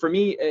so for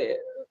me,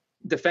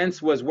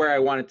 defense was where I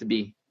wanted to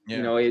be.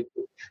 Yeah.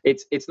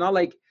 It's not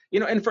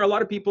and for a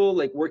lot of people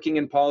working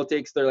in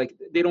politics, they're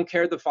they don't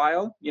care the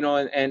file,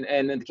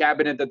 and the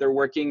cabinet that they're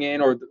working in,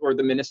 or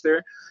the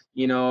minister,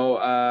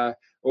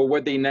 or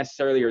what they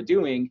necessarily are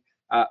doing.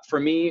 For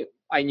me,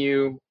 I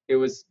knew it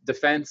was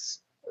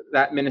defense,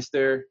 that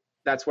minister.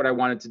 That's what I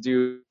wanted to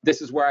do.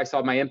 This is where I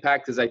saw my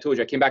impact. As I told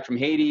you, I came back from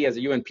Haiti as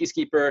a UN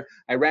peacekeeper.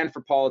 I ran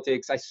for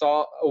politics. I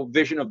saw a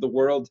vision of the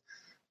world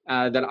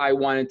that I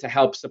wanted to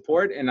help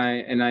support, and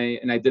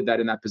I did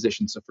that in that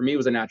position. So for me, it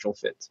was a natural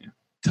fit. Yeah.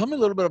 Tell me a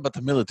little bit about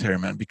the military,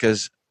 man,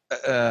 because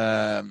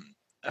how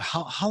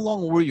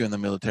long were you in the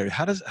military?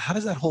 How does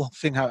that whole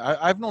thing?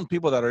 I've known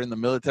people that are in the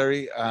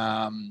military.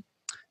 I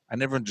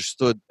never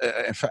understood.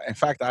 In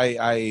fact,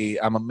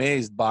 I'm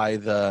amazed by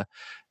the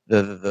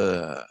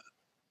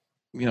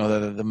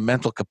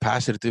mental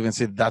capacity to even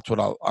say that's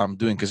what I'm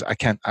doing, because I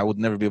would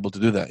never be able to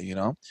do that.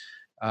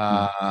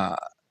 How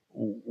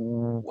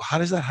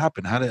does that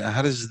happen?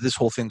 How does this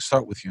whole thing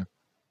start with you?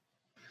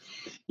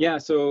 Yeah,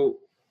 so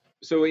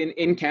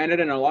in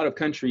Canada and a lot of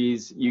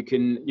countries, you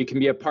can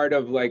be a part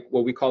of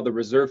what we call the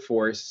reserve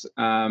force,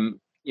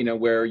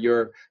 where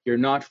you're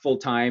not full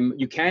time.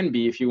 You can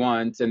be if you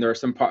want, and there are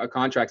some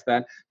contracts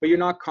that, but you're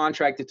not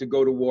contracted to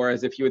go to war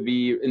as if you would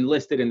be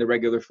enlisted in the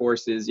regular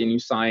forces, and you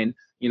sign,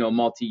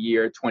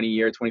 multi-year,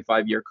 20-year,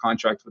 25-year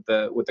contract with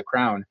the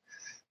crown.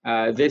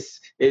 This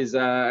is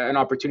an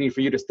opportunity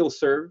for you to still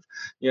serve,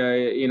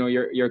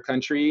 your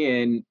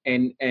country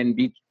and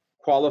be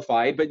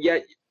qualified, but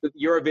yet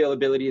your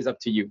availability is up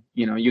to you.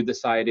 You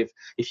decide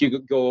if you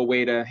go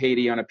away to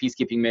Haiti on a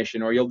peacekeeping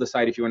mission, or you'll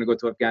decide if you want to go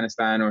to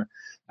Afghanistan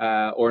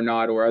or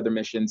not, or other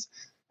missions.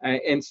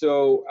 And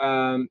so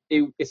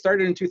it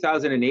started in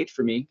 2008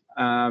 for me.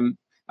 I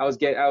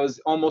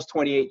was almost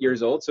 28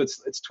 years old, so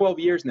it's 12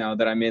 years now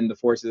that I'm in the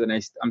forces, and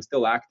I'm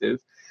still active.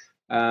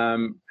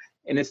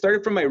 And it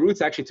started from my roots,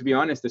 actually, to be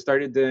honest. It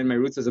started in my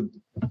roots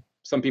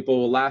some people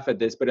will laugh at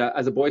this, but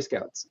as a Boy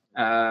Scout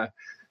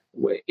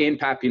in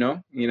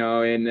Papineau,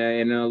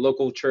 in a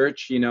local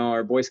church,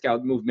 our Boy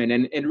Scout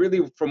movement. And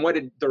really from what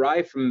it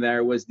derived from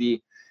there was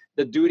the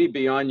duty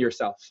beyond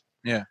yourself.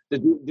 Yeah. The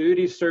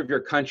duty to serve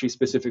your country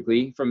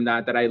specifically from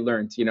that I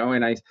learned,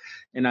 and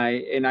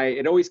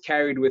it always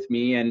carried with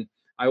me, and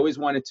I always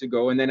wanted to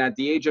go. And then at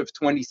the age of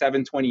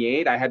 27,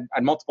 28, I had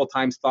multiple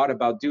times thought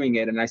about doing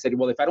it. And I said,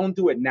 well, if I don't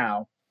do it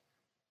now,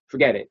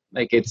 forget it.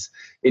 Like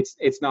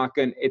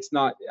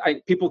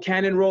people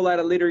can enroll at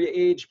a later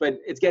age, but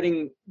it's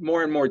getting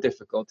more and more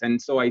difficult.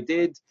 And so I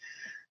did.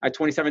 At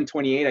 27,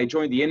 28, I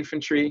joined the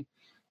infantry.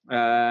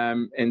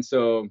 And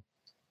so,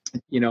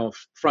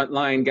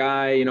 frontline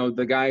guy,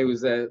 the guy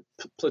who's a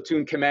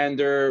platoon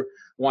commander,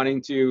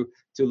 wanting to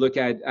look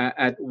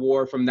at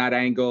war from that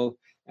angle,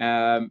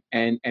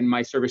 and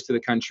my service to the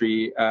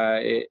country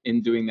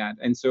in doing that.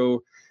 And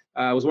so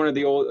I was one of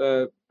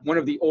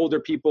the older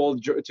people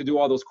to do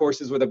all those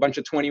courses with a bunch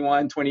of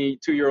 21,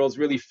 22-year-olds,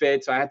 really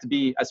fit. So I had to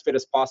be as fit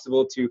as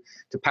possible to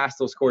pass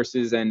those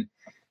courses. And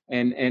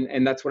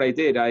that's what I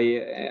did.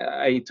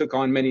 I took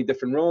on many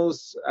different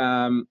roles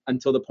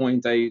until the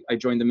point I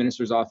joined the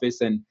minister's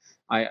office, and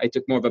I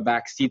took more of a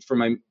back seat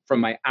from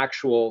my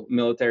actual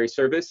military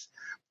service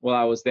while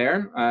I was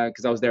there,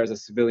 because I was there as a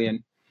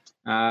civilian.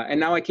 And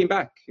now I came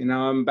back.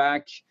 I'm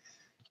back,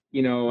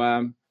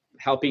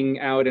 helping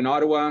out in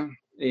Ottawa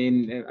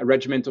in a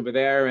regiment over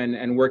there,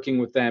 and working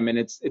with them. And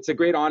it's a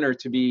great honor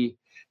to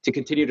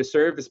continue to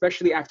serve,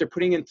 especially after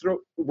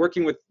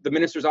working with the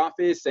minister's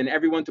office and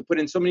everyone to put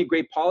in so many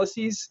great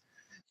policies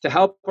to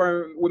help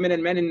our women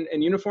and men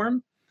in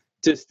uniform,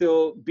 to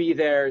still be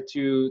there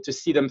to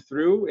see them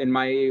through in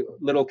my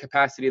little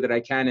capacity that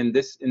I can in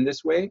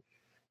this way,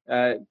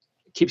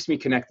 keeps me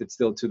connected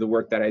still to the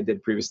work that I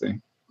did previously.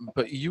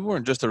 But you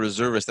weren't just a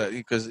reservist,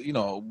 because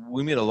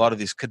we meet a lot of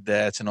these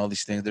cadets and all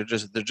these things. They're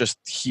just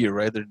here,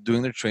 right? They're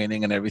doing their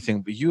training and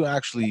everything. But you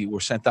actually were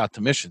sent out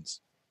to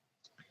missions.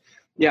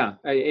 Yeah,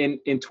 in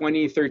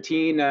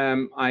 2013,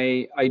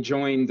 I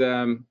joined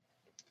a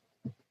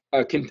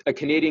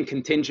Canadian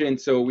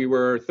contingent. So we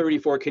were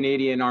 34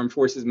 Canadian Armed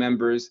Forces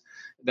members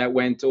that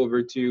went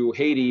over to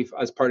Haiti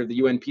as part of the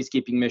UN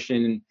peacekeeping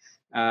mission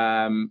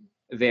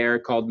there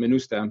called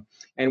MINUSTA,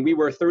 and we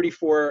were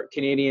 34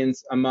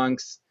 Canadians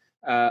amongst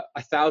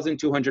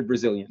 1,200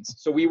 Brazilians.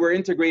 So we were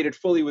integrated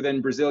fully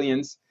within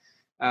Brazilian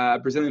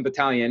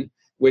battalion,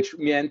 which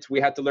meant we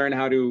had to learn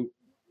how to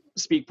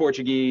speak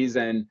Portuguese,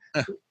 and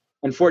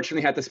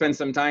unfortunately had to spend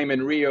some time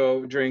in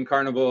Rio during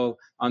Carnival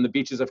on the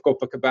beaches of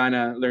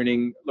Copacabana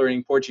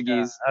learning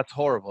Portuguese. Yeah, that's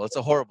horrible. It's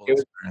a horrible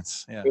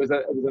experience. Yeah. It was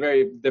a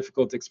very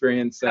difficult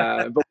experience,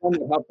 but one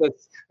that helped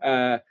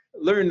us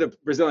learn the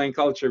Brazilian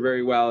culture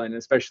very well, and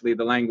especially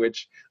the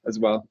language as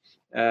well.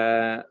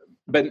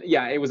 But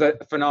yeah, it was a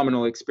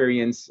phenomenal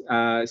experience,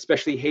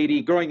 especially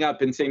Haiti. Growing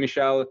up in Saint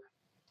Michel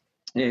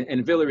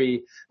and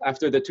Villeray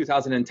after the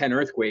 2010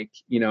 earthquake,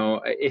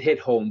 it hit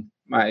home.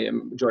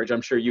 George,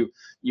 I'm sure you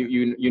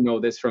know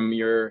this from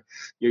your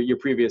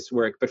previous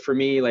work. But for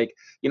me,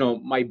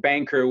 my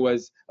banker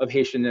was of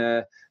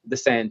Haitian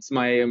descent.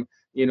 My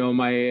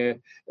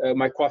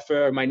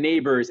coiffeur, my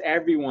neighbors,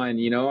 everyone,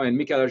 and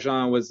Michael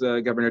Jean was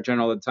Governor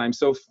General at the time.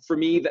 So for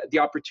me, the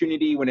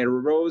opportunity when it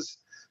arose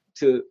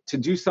to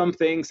do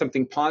something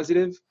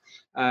positive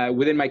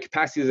within my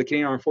capacity as a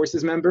Canadian Armed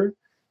Forces member,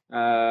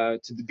 to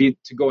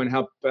go and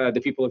help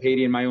the people of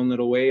Haiti in my own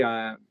little way,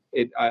 I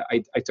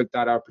took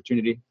that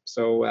opportunity.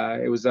 So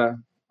it was I'll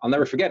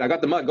never forget. I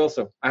got the mug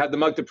also. I have the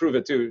mug to prove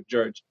it too,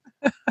 George.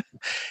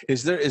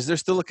 Is there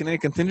still a Canadian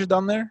contingent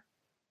down there?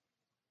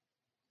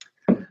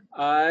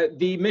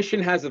 The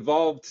mission has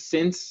evolved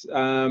since.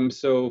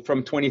 So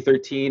from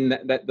 2013,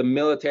 that the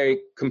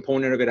military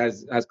component of it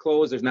has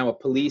closed. There's now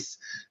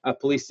a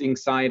policing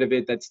side of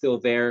it that's still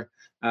there.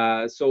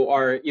 So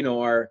our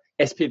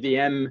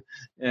SPVM,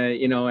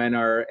 and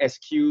our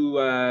SQ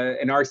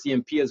and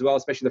RCMP as well,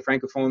 especially the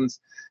Francophones,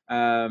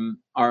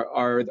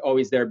 are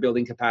always there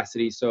building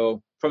capacity.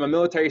 So from a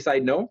military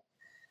side, no,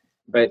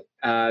 but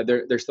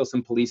there's still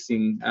some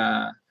policing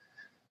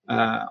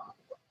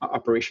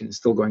operations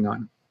still going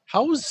on.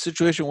 How was the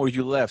situation where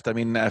you left? I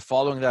mean,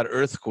 following that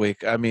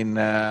earthquake,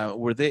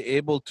 were they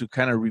able to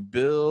kind of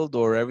rebuild,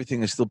 or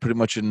everything is still pretty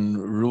much in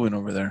ruin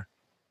over there?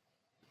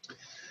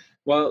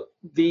 Well,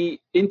 in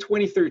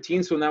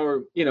 2013, so now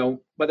we're,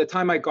 by the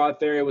time I got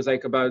there, it was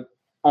like about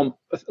a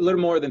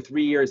little more than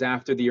 3 years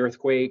after the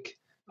earthquake.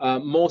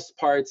 Most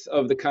parts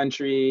of the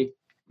country,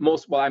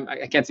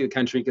 I can't see the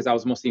country because I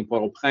was mostly in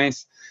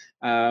Port-au-Prince.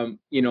 A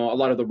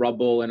lot of the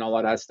rubble and all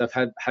of that stuff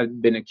had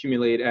been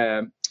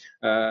accumulated,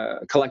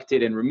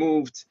 collected and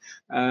removed.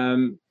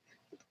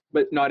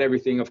 But not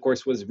everything, of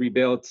course, was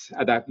rebuilt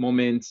at that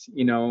moment.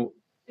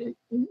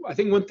 I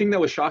think one thing that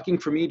was shocking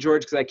for me,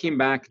 George, because I came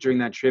back during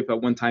that trip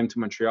at one time to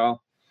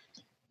Montreal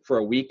for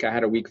a week. I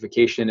had a week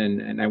vacation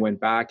and I went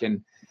back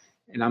and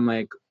I'm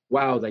like,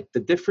 wow, like the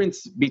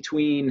difference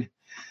between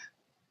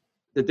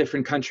the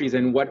different countries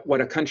and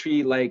what a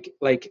country like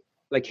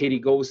Haiti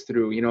goes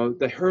through,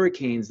 the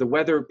hurricanes, the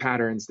weather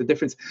patterns, the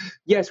difference.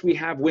 Yes, we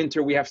have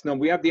winter, we have snow,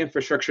 we have the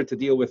infrastructure to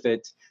deal with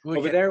it.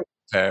 Over there,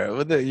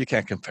 you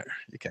can't compare.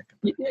 You can't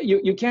compare.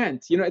 You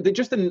can't.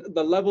 Just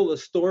the level of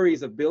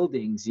stories of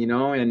buildings,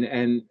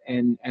 and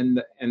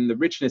the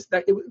richness.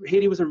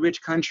 Haiti was a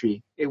rich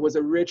country. It was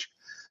a rich,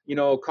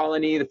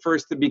 colony, the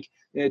first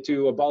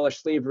to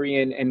abolish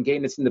slavery and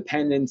gain its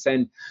independence,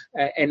 and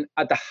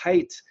at the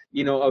height,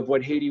 of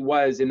what Haiti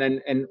was,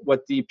 and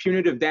what the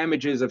punitive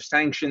damages of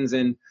sanctions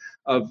and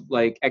of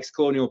like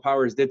ex-colonial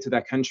powers did to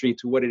that country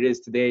to what it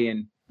is today,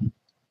 and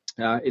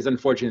is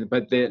unfortunate.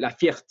 But la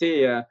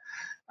fierté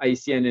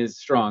Haitian is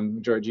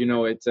strong, George.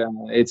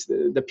 It's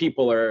the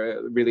people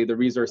are really the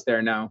resource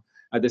there now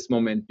at this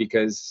moment,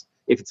 because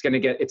if it's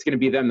going to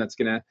be them that's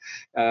going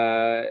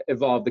to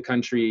evolve the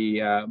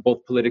country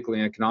both politically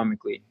and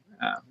economically.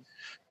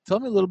 Tell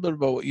me a little bit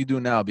about what you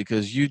do now,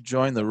 because you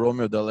joined the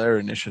Romeo Dallaire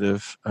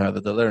Initiative, You've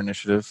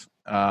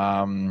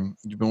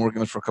been working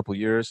on it for a couple of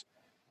years.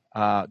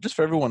 Just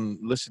for everyone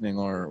listening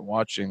or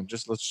watching,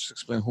 let's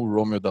explain who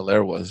Romeo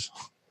Dallaire was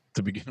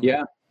to begin with.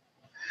 Yeah.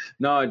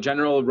 No,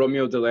 General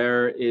Romeo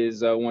Dallaire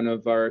is one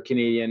of our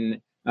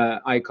Canadian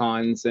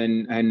icons,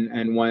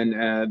 and one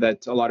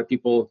that a lot of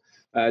people,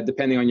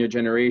 depending on your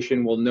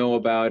generation, will know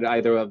about,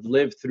 either have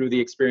lived through the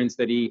experience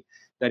that he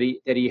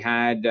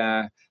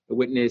had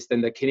witnessed,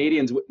 and the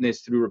Canadians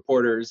witnessed through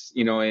reporters,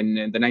 in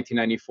the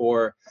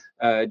 1994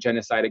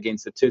 genocide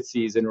against the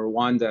Tutsis in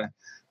Rwanda,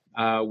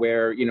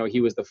 where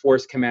he was the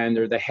force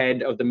commander, the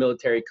head of the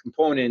military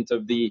component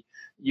of the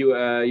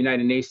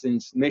United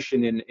Nations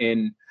mission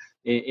in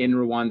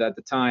Rwanda at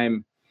the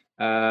time,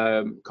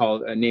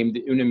 named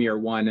UNAMIR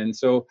 1. And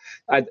so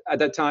at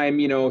that time,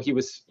 he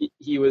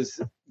was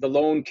the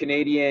lone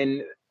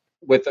Canadian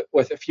with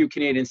a few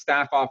Canadian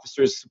staff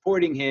officers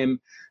supporting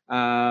him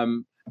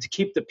to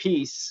keep the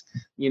peace,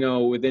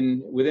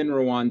 within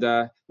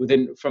Rwanda,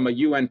 from a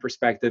UN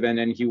perspective. And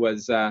then he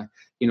was,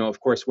 of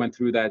course, went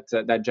through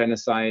that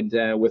genocide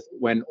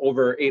when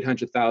over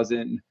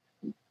 800,000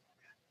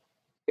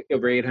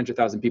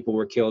 people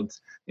were killed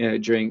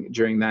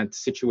during that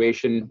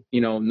situation.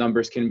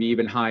 Numbers can be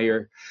even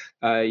higher,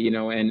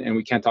 and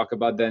we can't talk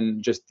about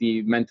then just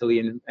the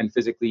mentally and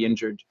physically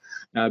injured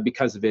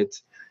because of it.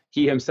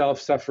 He himself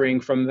suffering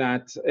from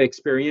that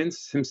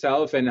experience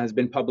himself, and has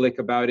been public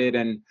about it,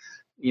 and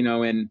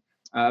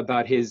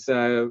about his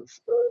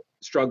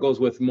struggles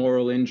with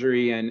moral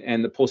injury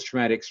and the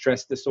post-traumatic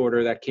stress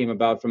disorder that came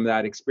about from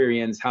that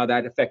experience, how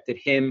that affected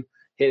him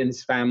and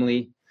his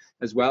family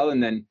as well.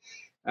 And then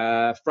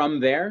from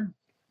there,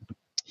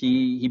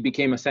 he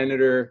became a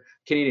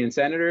Canadian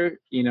senator,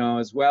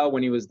 as well,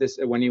 when he was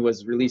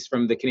released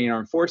from the Canadian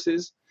Armed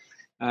Forces.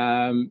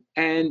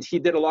 And he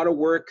did a lot of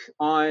work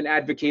on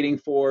advocating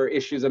for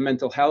issues of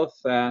mental health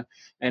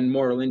and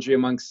moral injury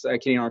amongst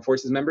Canadian Armed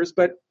Forces members,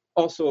 but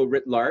also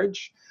writ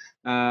large,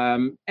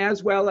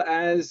 as well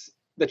as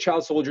the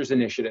Child Soldiers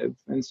Initiative.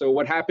 And so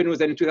what happened was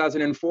that in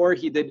 2004,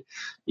 he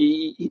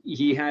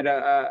had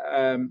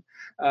a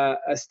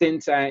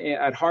stint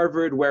at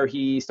Harvard where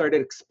he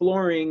started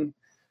exploring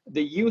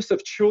the use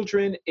of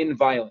children in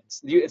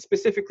violence,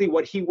 specifically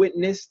what he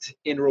witnessed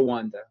in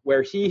Rwanda,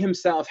 where he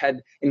himself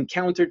had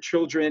encountered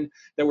children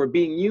that were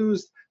being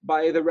used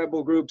by the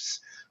rebel groups,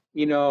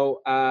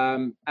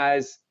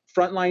 as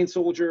frontline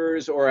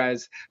soldiers or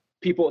as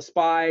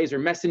spies or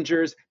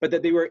messengers, but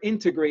that they were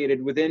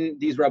integrated within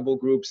these rebel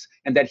groups,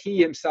 and that he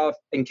himself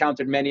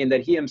encountered many, and that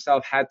he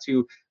himself had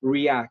to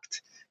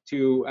react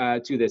to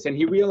this. And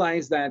he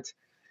realized that,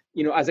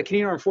 as a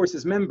Canadian Armed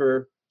Forces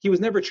member, he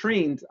was never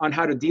trained on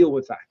how to deal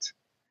with that.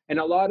 And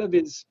a lot of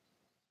his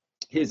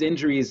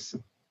injuries,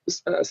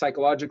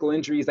 psychological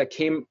injuries that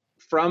came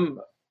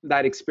from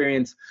that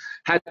experience,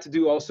 had to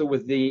do also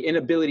with the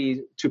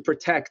inability to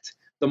protect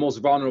the most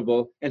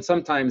vulnerable, and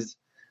sometimes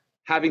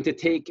having to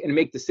take and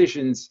make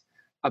decisions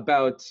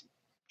about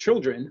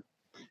children,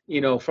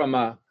 from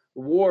a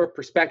war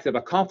perspective,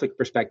 a conflict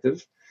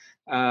perspective,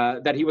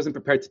 that he wasn't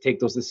prepared to take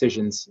those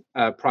decisions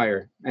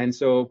prior. And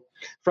so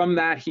from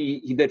that,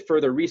 he did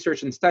further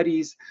research and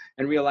studies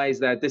and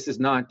realized that this is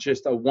not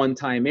just a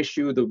one-time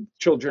issue. The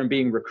children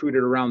being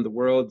recruited around the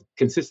world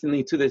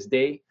consistently to this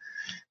day,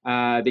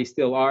 they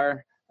still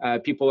are.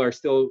 People are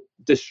still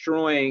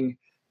destroying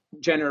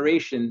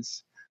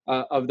generations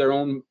of their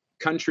own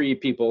country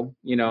people,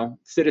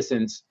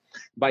 citizens,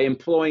 by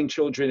employing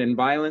children in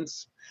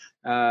violence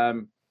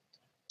for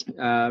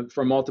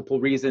multiple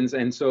reasons.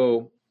 And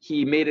so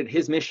he made it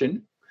his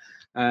mission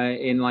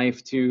in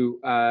life to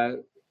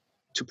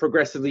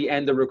progressively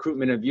end the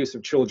recruitment of use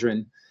of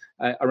children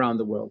around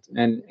the world,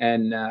 and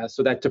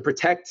so that to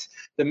protect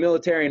the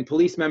military and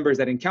police members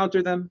that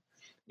encounter them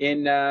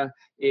in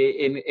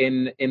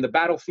the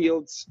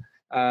battlefields,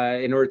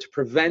 in order to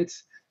prevent,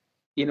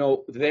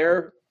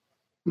 their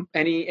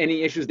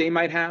any issues they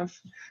might have,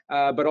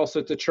 but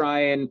also to try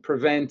and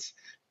prevent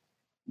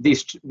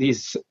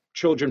these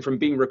children from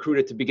being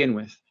recruited to begin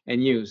with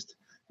and used.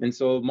 And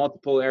so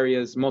multiple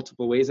areas,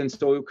 multiple ways. And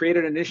so we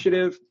created an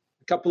initiative,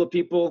 a couple of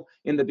people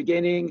in the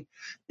beginning,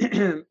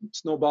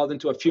 snowballed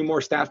into a few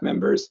more staff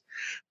members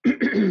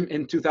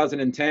in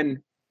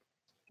 2010.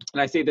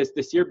 And I say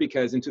this year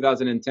because in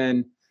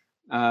 2010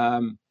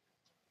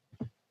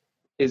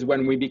 is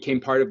when we became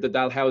part of the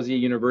Dalhousie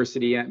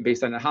University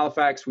based on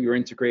Halifax. We were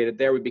integrated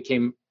there. We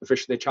became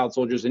officially a Child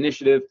Soldiers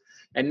Initiative.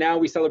 And now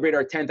we celebrate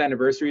our 10th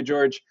anniversary,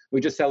 George. We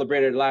just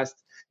celebrated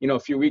a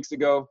few weeks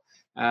ago,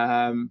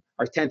 our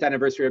 10th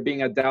anniversary of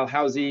being at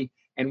Dalhousie,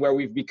 and where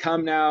we've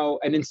become now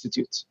an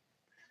institute.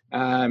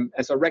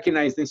 As a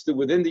recognized institute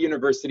within the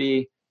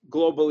university,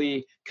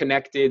 globally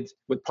connected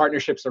with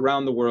partnerships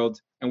around the world.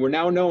 And we're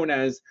now known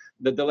as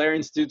the Dallaire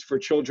Institute for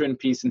Children,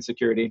 Peace, and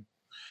Security.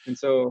 And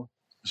so...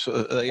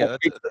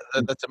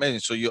 that's amazing.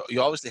 So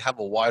you obviously have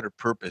a wider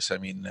purpose. I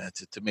mean,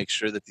 to make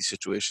sure that these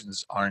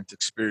situations aren't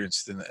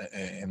experienced in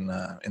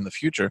the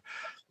future,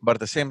 but at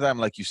the same time,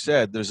 like you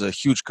said, there's a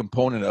huge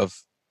component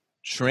of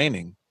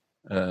training,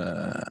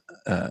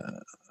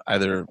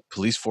 either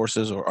police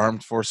forces or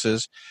armed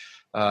forces,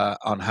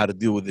 on how to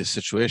deal with this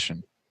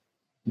situation.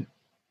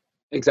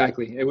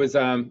 Exactly. It was,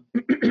 and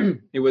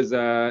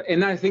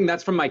I think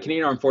that's from my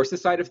Canadian Armed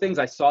Forces side of things.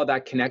 I saw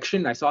that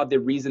connection. I saw the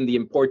reason, the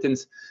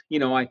importance.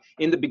 In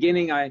the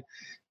beginning,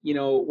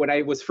 when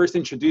I was first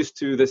introduced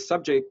to this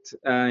subject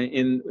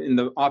in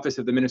the Office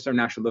of the Minister of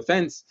National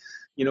Defense,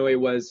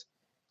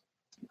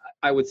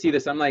 I would see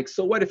this. I'm like,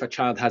 so what if a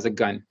child has a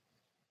gun?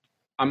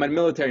 I'm a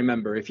military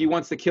member. If he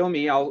wants to kill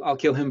me, I'll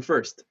kill him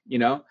first.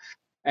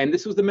 And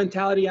this was the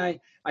mentality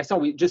I saw.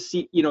 We just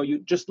see, you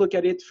just look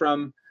at it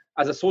from,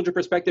 as a soldier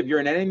perspective, you're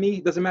an enemy.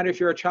 It doesn't matter if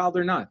you're a child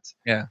or not.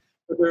 Yeah.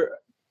 But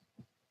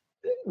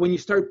when you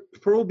start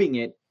probing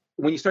it,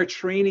 when you start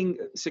training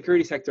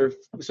security sector,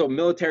 so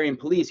military and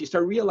police, you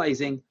start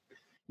realizing,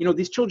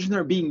 these children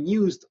are being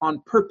used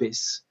on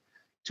purpose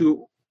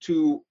to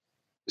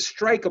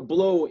strike a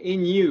blow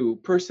in you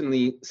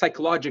personally,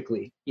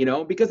 psychologically,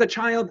 because a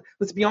child,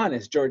 let's be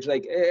honest, George,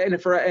 and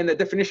the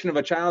definition of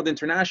a child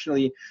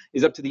internationally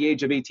is up to the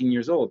age of 18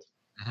 years old.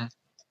 Mm-hmm.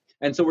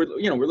 And so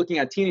we're looking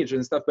at teenagers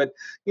and stuff, but,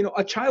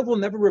 a child will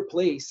never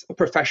replace a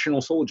professional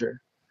soldier.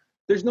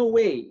 There's no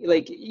way,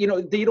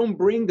 they don't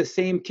bring the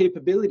same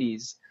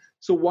capabilities.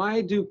 So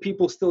why do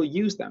people still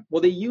use them?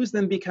 Well, they use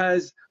them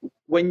because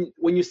when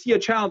you see a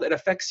child, it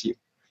affects you.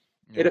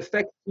 Yeah. It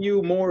affects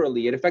you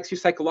morally. It affects you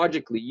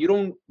psychologically. You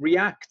don't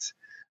react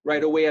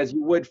right away as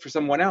you would for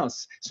someone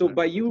else. So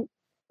by you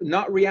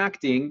not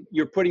reacting,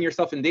 you're putting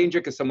yourself in danger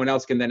because someone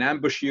else can then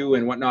ambush you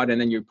and whatnot, and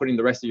then you're putting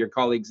the rest of your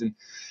colleagues in.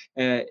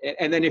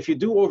 And then if you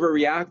do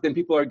overreact, then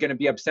people are going to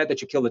be upset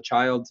that you killed a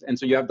child, and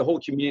so you have the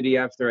whole community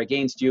after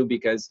against you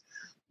because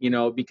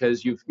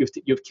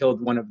you've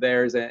killed one of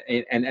theirs,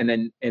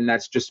 and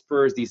that's just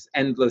spurs these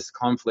endless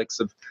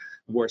conflicts of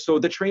war. So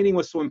the training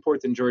was so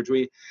important, George.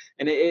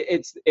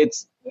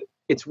 It's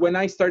when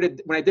I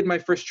did my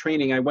first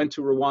training, I went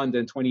to Rwanda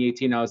in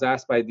 2018. I was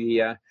asked by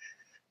the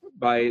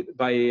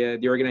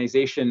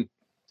organization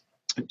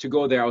to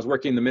go there. I was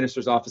working in the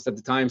minister's office at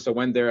the time, so I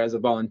went there as a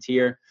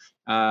volunteer.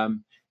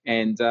 When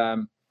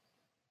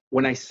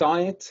I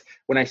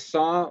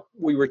saw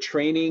we were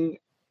training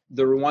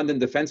the Rwandan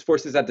Defense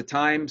Forces at the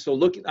time, so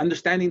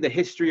understanding the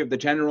history of the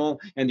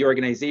general and the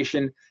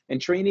organization,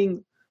 and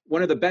training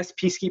one of the best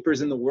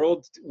peacekeepers in the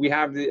world we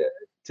have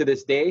to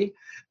this day,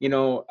 the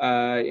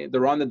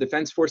Rwandan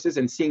Defense Forces,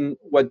 and seeing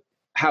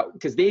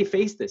because they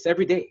face this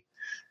every day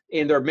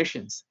in their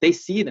missions. They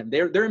see them.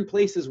 They're in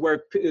places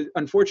where,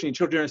 unfortunately,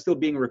 children are still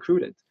being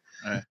recruited.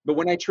 Right. But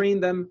when I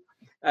trained them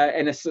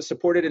and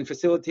supported and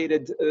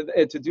facilitated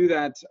to do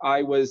that,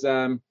 I was.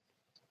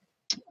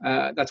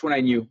 That's when I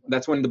knew.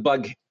 That's when the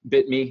bug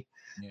bit me.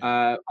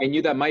 Yeah. I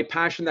knew that my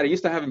passion that I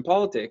used to have in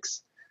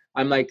politics,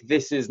 I'm like,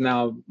 this is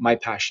now my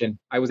passion.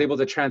 I was able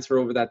to transfer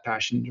over that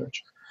passion,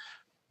 George.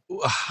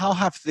 How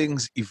have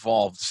things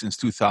evolved since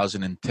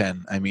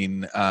 2010? I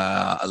mean,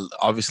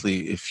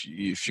 obviously, if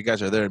you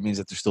guys are there, it means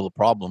that there's still a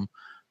problem.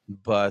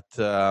 But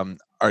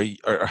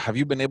have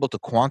you been able to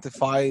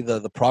quantify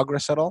the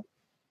progress at all?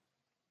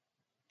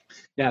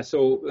 Yeah,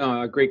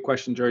 so great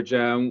question, George.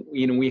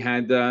 We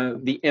had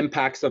the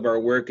impacts of our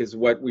work is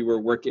what we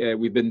were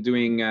we've been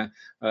doing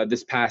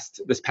this past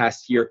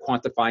year,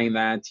 quantifying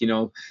that.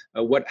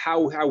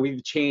 How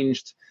we've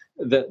changed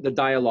the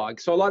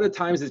dialogue. So a lot of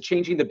times it's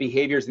changing the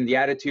behaviors and the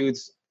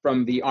attitudes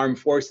from the armed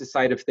forces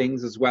side of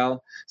things as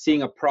well,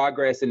 seeing a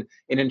progress in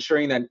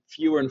ensuring that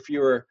fewer and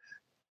fewer,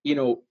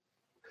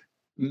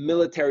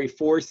 military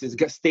forces,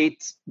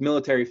 state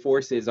military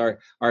forces are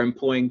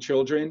employing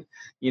children,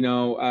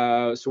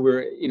 so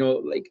we're,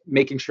 like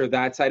making sure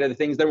that side of the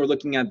things. Then we're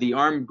looking at the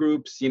armed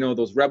groups,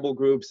 those rebel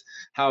groups.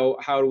 How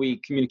do we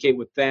communicate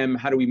with them?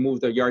 How do we move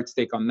the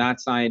yardstick on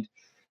that side?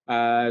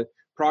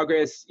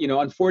 Progress,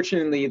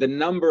 unfortunately, the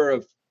number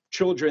of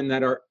children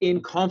that are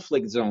in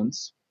conflict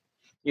zones,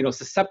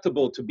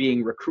 susceptible to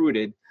being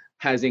recruited,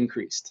 has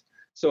increased.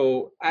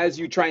 So as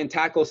you try and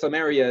tackle some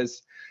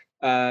areas,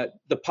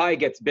 the pie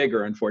gets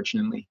bigger,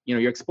 unfortunately.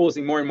 You're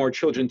exposing more and more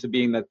children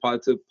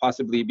to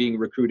possibly being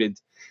recruited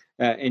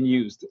and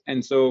used.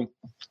 And so,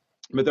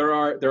 but there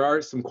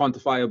are some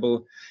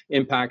quantifiable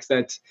impacts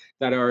that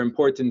are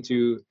important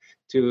to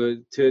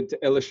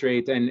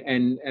illustrate.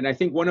 And I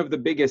think one of the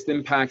biggest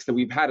impacts that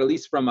we've had, at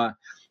least from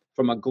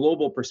a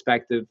global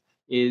perspective,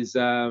 is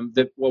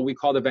what we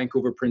call the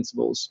Vancouver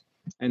Principles.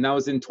 And that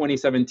was in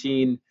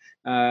 2017.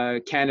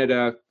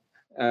 Canada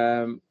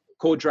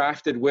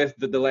co-drafted with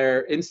the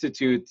Dallaire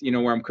Institute,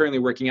 where I'm currently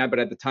working at, but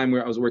at the time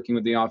where I was working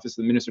with the Office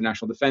of the Minister of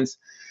National Defense,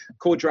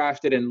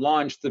 co-drafted and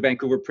launched the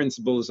Vancouver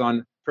Principles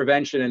on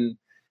prevention and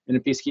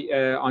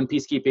on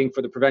peacekeeping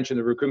for the prevention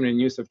of recruitment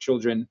and use of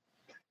children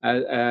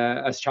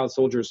as child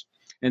soldiers.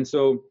 And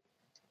so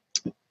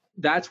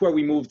that's where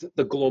we moved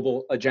the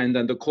global agenda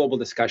and the global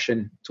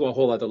discussion to a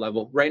whole other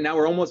level. Right now,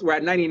 we're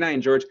at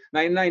 99, George.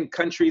 99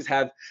 countries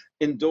have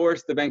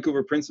endorsed the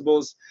Vancouver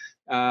Principles.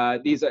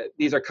 These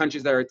are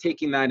countries that are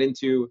taking that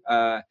into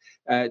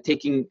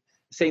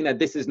saying that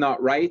this is not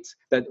right,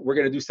 that we're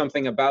going to do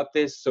something about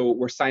this. So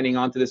we're signing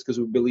on to this because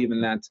we believe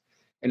in that.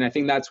 And I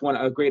think that's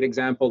a great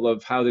example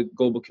of how the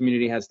global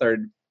community has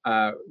started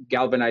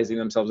galvanizing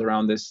themselves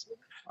around this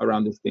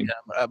theme.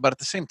 Yeah, but at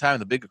the same time,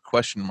 the bigger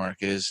question mark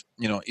is,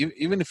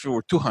 even if there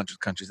were 200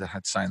 countries that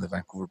had signed the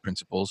Vancouver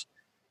Principles,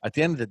 at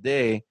the end of the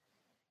day,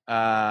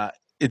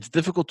 it's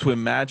difficult to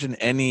imagine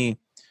any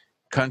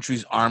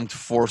country's armed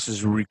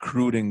forces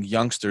recruiting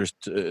youngsters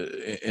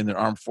in their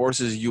armed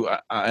forces.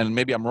 And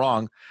maybe I'm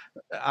wrong.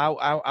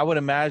 I would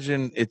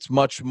imagine it's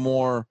much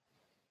more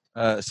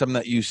something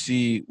that you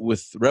see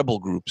with rebel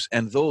groups,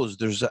 and those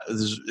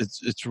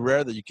it's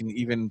rare that you can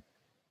even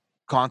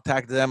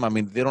contact them. I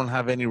mean, they don't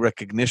have any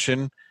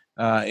recognition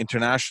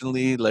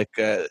internationally. Like,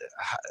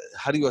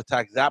 how do you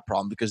attack that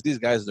problem? Because these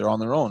guys, they're on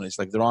their own. It's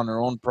like they're on their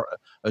own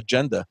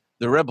agenda.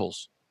 They're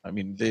rebels. I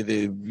mean,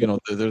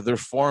 they're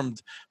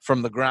formed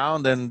from the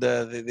ground, and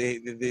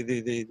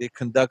they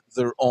conduct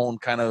their own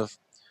kind of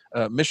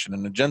mission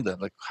and agenda.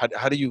 Like,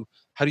 how do you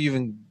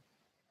even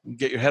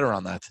get your head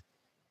around that?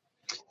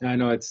 I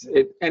know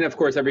and of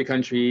course, every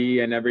country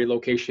and every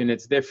location,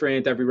 it's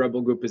different. Every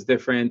rebel group is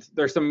different.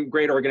 There's some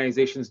great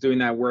organizations doing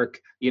that work,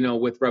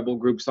 with rebel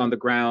groups on the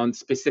ground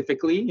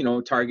specifically,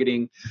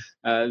 targeting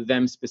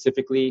them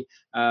specifically.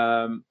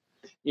 The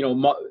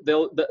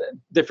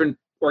different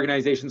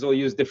organizations will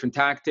use different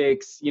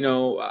tactics.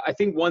 I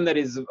think one that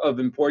is of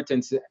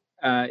importance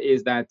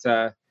is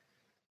that,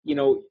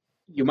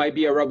 you might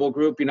be a rebel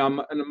group,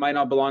 might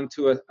not belong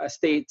to a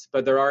state,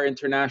 but there are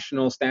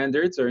international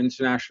standards or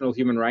international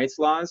human rights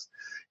laws,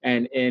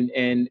 and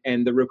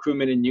the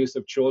recruitment and use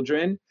of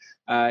children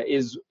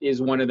is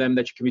one of them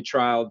that you can be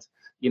trialed,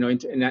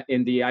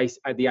 in the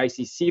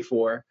ICC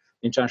for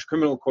International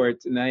Criminal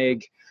Court in The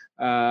Hague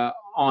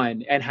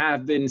on, and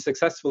have been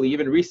successfully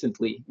even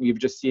recently. We've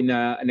just seen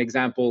an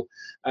example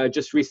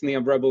just recently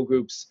of rebel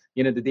groups,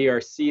 the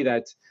DRC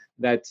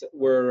that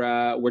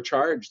were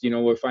charged.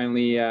 Were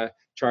finally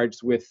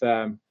charged with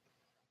and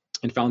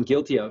found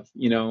guilty of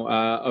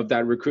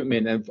that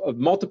recruitment of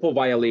multiple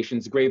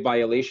violations, grave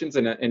violations,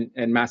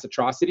 and mass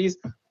atrocities,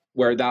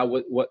 where that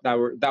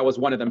was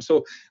one of them.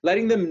 So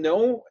letting them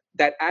know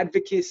that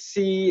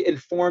advocacy,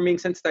 informing,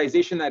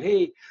 sensitization, that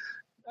hey,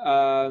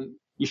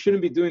 you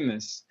shouldn't be doing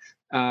this,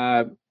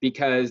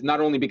 because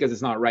not only because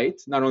it's not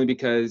right, not only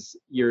because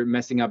you're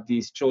messing up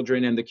these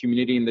children and the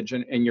community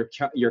and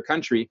your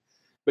country,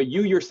 but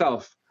you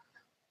yourself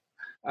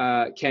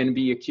can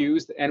be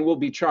accused and will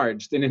be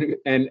charged,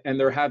 and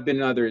there have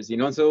been others,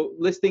 and so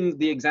listing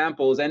the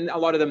examples, and a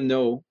lot of them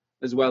know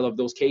as well of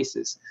those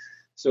cases.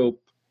 So,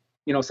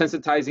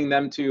 sensitizing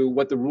them to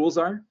what the rules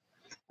are,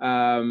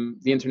 the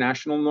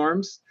international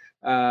norms,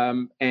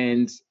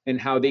 and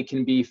how they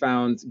can be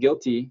found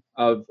guilty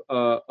of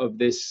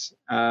this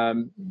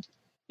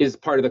is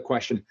part of the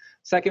question.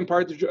 Second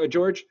part,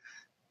 George,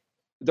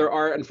 there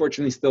are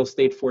unfortunately still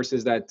state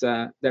forces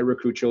that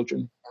recruit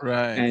children.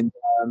 Right. And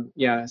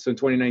so in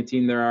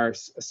 2019 there are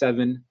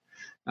 7.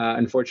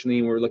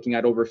 Unfortunately, we're looking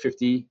at over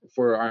 50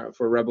 for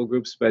rebel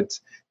groups, but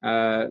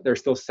there's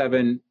still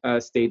 7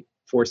 state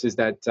forces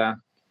that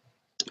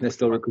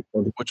still recruit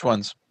children. Which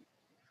ones?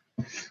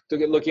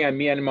 Looking at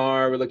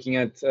Myanmar, we're looking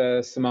at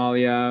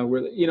Somalia.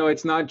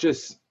 It's not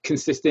just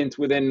consistent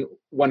within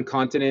one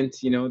continent.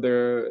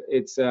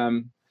 It's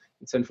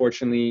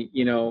unfortunately,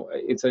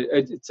 it's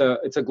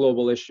a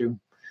global issue.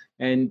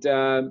 And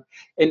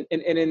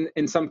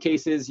in some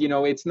cases,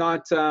 it's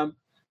not.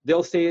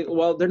 They'll say,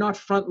 well, they're not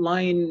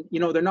frontline.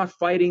 They're not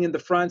fighting in the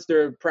fronts.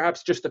 They're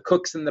perhaps just the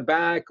cooks in the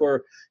back,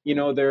 or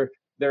they're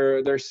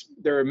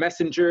they're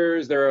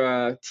messengers,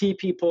 they're tea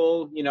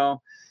people,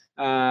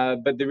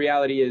 but the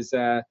reality is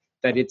that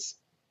it's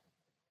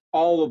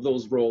all of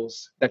those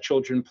roles that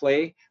children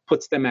play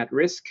puts them at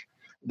risk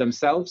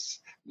themselves,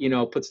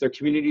 puts their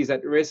communities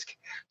at risk,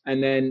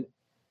 and then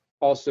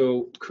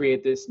also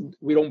create this,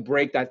 we don't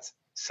break that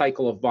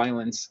cycle of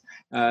violence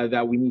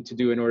that we need to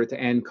do in order to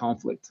end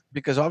conflict.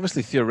 Because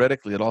obviously,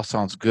 theoretically, it all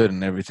sounds good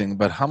and everything,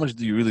 but how much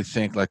do you really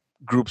think like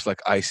groups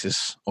like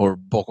ISIS or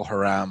Boko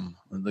Haram,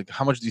 like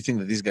how much do you think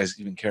that these guys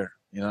even care?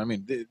 You know what I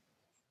mean?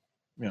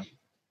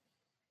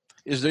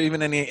 Is there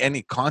even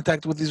any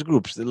contact with these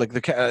groups? Like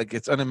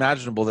it's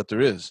unimaginable that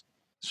there is.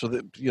 So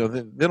that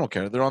they don't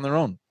care. They're on their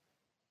own.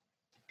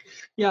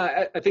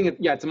 Yeah, I think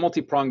it's a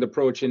multi-pronged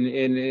approach.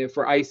 And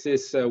for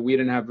ISIS, we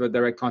didn't have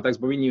direct contacts,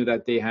 but we knew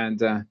that they had,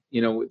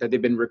 that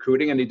they've been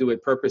recruiting, and they do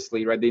it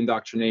purposely, right? The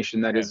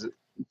indoctrination that is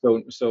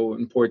so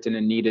important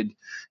and needed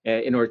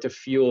in order to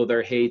fuel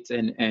their hate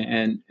and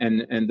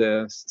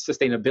the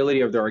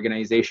sustainability of their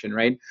organization,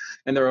 right?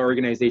 And there are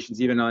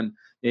organizations even on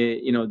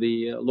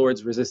the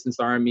Lord's Resistance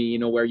Army,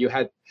 where you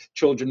had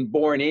children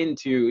born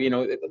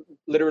into,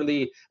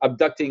 literally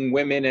abducting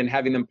women and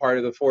having them part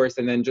of the force,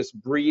 and then just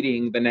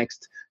breeding the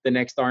next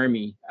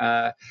army,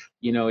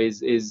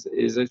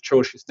 is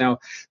atrocious. Now,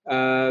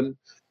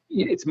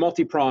 it's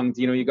multi-pronged.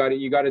 You got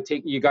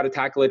to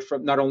tackle it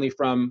from not only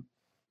from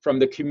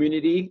the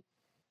community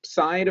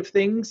side of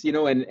things,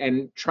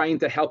 and trying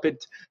to help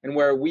it. And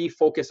where we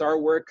focus our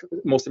work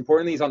most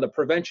importantly is on the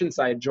prevention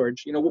side,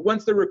 George.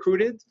 Once they're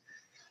recruited,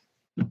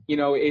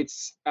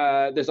 it's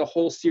there's a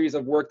whole series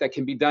of work that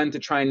can be done to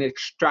try and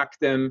extract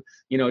them,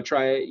 and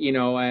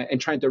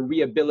trying to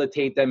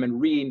rehabilitate them and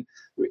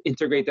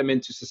reintegrate them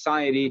into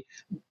society.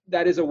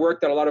 That is a work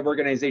that a lot of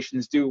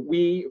organizations do.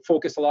 We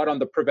focus a lot on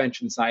the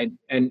prevention side,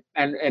 and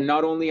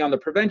not only on the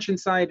prevention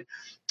side,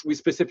 we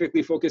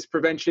specifically focus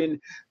prevention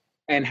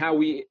and how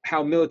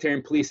military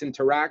and police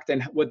interact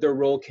and what their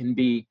role can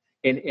be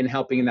in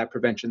helping in that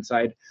prevention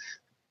side.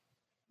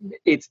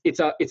 It's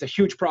a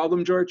huge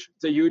problem, George.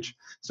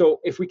 So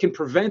if we can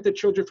prevent the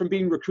children from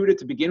being recruited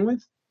to begin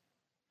with,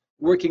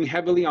 working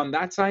heavily on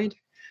that side,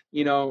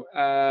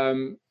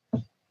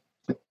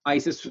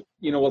 ISIS,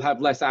 will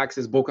have less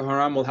access. Boko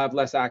Haram will have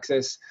less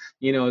access,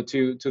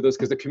 to those,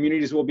 because the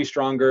communities will be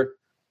stronger,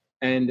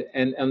 and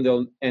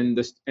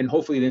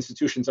hopefully the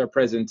institutions are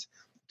present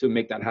to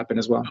make that happen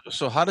as well.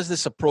 So how does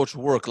this approach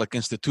work, like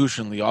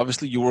institutionally?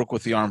 Obviously, you work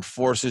with the armed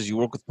forces, you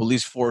work with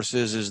police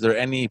forces. Is there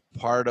any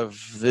part of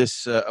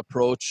this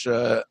approach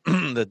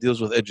that deals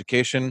with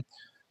education,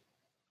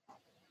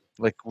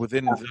 like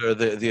within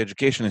the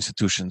education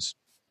institutions?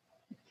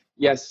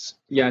 Yes.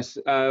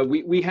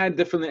 We had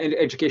different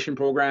education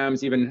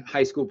programs, even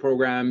high school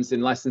programs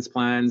and lessons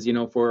plans,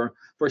 for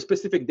a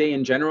specific day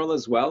in general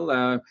as well.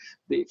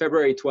 The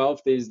February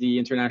 12th is the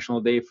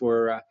International Day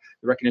for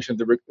the recognition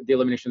of the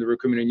elimination of the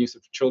recruitment and use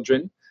of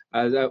children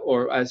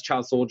as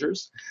child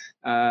soldiers.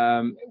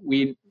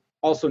 We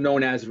also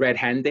known as Red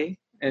Hand Day.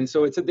 And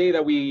so it's a day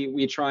that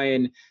we try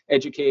and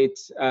educate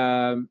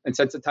and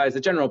sensitize the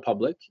general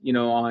public,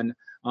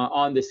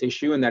 on this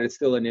issue, and that it's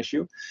still an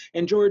issue.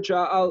 And George,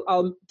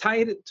 I'll tie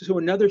it to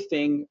another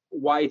thing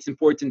why it's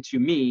important to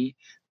me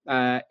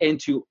and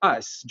to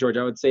us, George.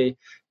 I would say,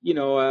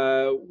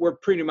 we're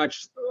pretty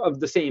much of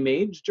the same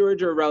age,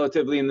 George, or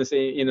relatively in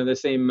the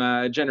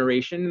same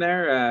generation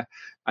there.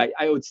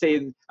 I would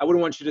say, I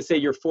wouldn't want you to say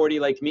you're 40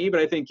 like me, but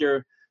I think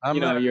you're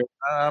almost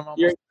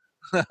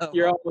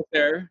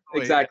there. Oh,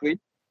 exactly. Yeah.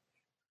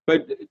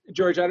 But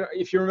George,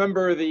 if you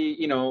remember the,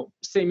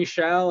 Saint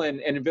Michel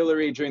and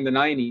Villeray during the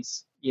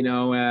 90s,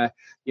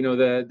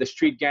 the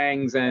street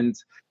gangs and,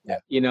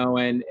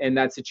 and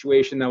that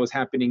situation that was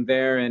happening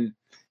there, and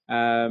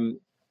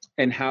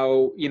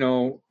how,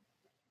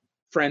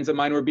 friends of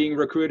mine were being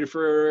recruited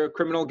for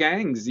criminal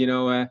gangs,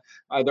 either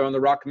on the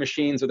Rock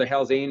Machines or the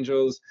Hells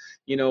Angels,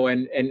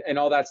 and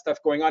all that stuff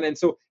going on. And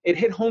so it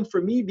hit home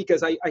for me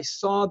because I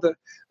saw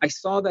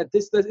that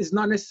this is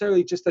not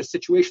necessarily just a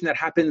situation that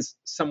happens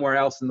somewhere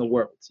else in the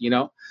world,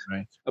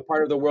 right. A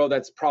part of the world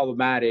that's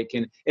problematic,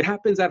 and it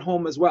happens at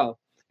home as well.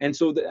 And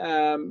so,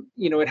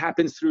 it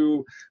happens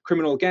through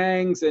criminal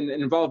gangs and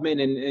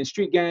involvement in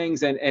street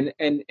gangs and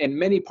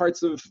many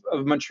parts of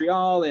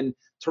Montreal and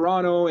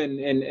Toronto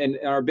and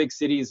our big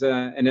cities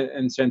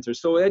and centers.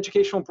 So the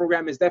educational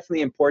program is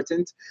definitely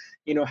important,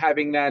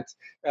 having that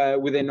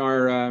within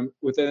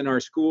our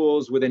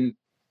schools, within,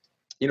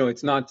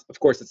 it's not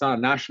a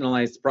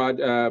nationalized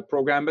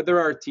program, but there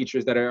are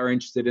teachers that are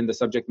interested in the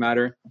subject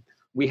matter.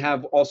 We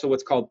have also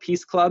what's called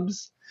peace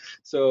clubs.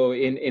 So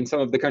in some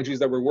of the countries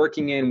that we're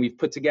working in, we've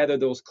put together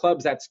those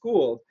clubs at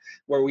school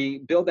where we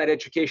build that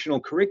educational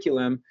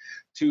curriculum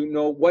to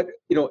know what,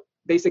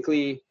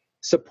 basically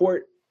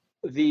support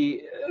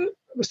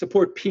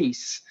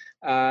peace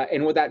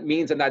and what that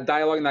means, and that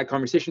dialogue and that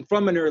conversation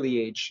from an early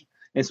age.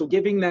 And so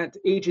giving that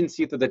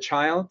agency to the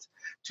child,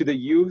 to the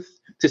youth,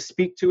 to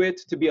speak to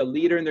it, to be a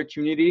leader in their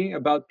community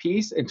about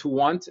peace, and to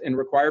want and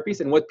require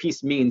peace, and what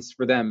peace means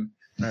for them.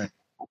 Right.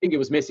 think it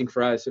was missing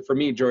for us. For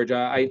me, Georgia,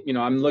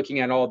 I'm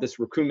looking at all this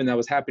recruitment that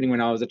was happening when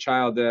I was a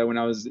child, when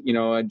I was,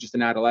 just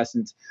an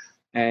adolescent,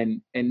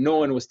 and no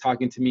one was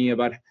talking to me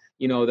about,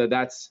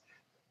 that's,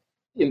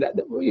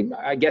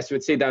 I guess you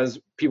would say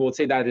people would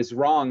say that is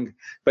wrong,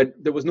 but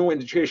there was no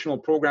educational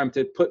program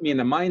to put me in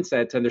the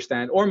mindset to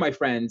understand, or my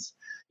friends,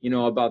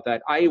 about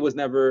that. I was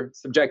never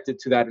subjected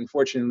to that,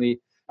 unfortunately.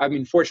 I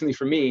mean, fortunately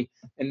for me,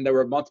 and there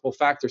were multiple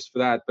factors for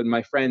that, but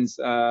my friends,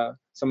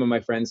 some of my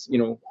friends,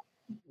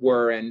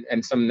 were,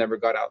 and some never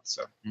got out.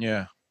 So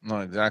yeah, no,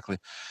 exactly.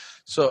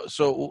 So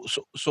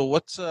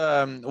what's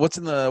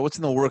in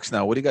the works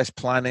now? What are you guys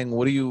planning?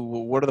 What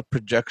are the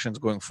projections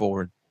going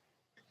forward?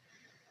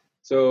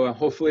 So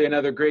hopefully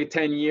another great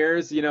 10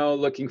 years,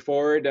 looking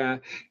forward.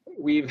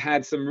 We've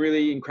had some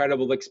really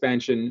incredible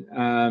expansion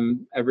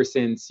ever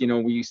since,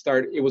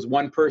 it was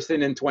one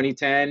person in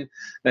 2010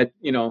 that,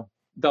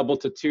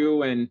 doubled to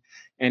two. And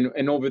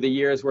over the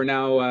years, we're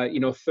now,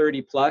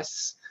 30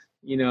 plus,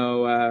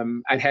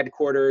 at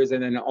headquarters.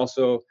 And then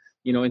also,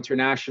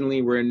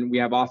 internationally, we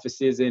have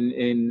offices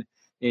in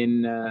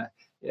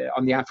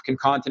on the African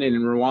continent,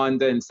 in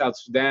Rwanda and South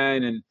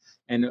Sudan,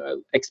 and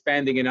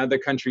expanding in other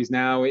countries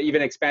now,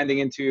 even expanding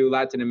into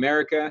Latin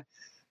America.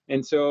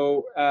 And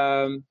so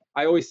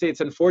I always say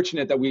it's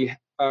unfortunate that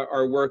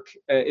our work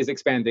is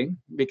expanding,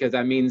 because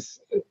that means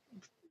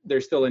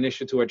there's still an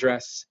issue to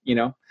address,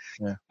 Yeah.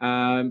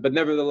 But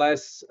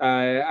nevertheless,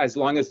 as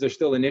long as there's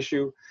still an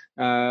issue,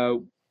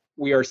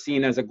 we are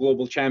seen as a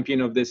global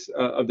champion of this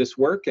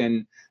work,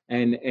 and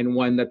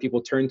one that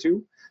people turn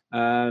to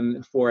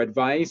for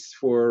advice,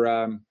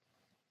 for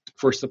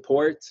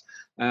support,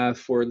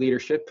 for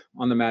leadership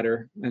on the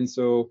matter. And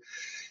so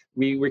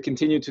we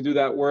continue to do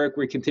that work.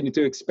 We continue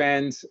to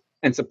expand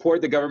and support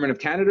the government of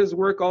Canada's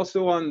work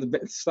also on the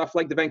stuff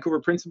like the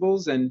Vancouver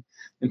Principles and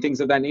things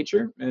of that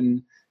nature.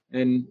 And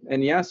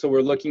yeah, so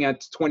we're looking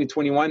at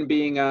 2021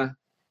 being a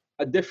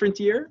different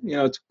year.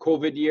 It's a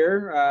COVID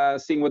year,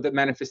 seeing what the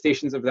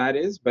manifestations of that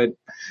is, but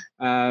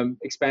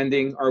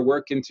expanding our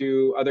work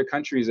into other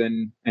countries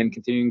and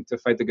continuing to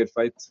fight the good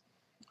fight.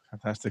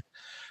 Fantastic.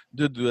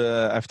 Dude,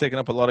 I've taken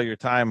up a lot of your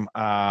time.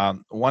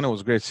 One, it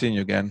was great seeing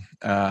you again,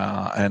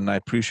 and I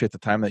appreciate the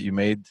time that you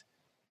made.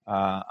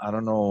 I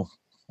don't know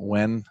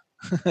when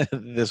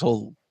this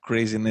whole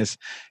craziness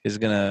is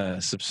going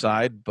to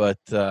subside, but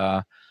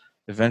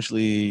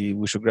eventually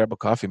we should grab a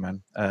coffee,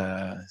 man.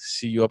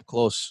 See you up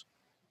close.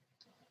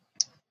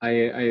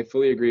 I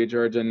fully agree,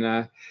 George,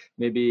 and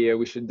maybe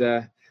we should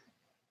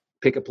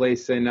pick a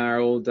place in our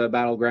old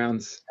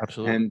battlegrounds.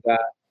 Absolutely.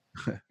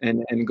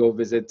 And go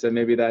visit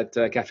maybe that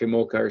Cafe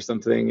Mocha or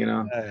something,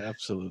 Yeah,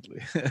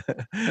 absolutely.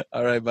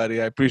 All right,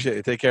 buddy. I appreciate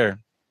it. Take care.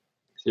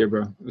 See you,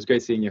 bro. It was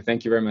great seeing you.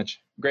 Thank you very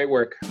much. Great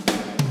work.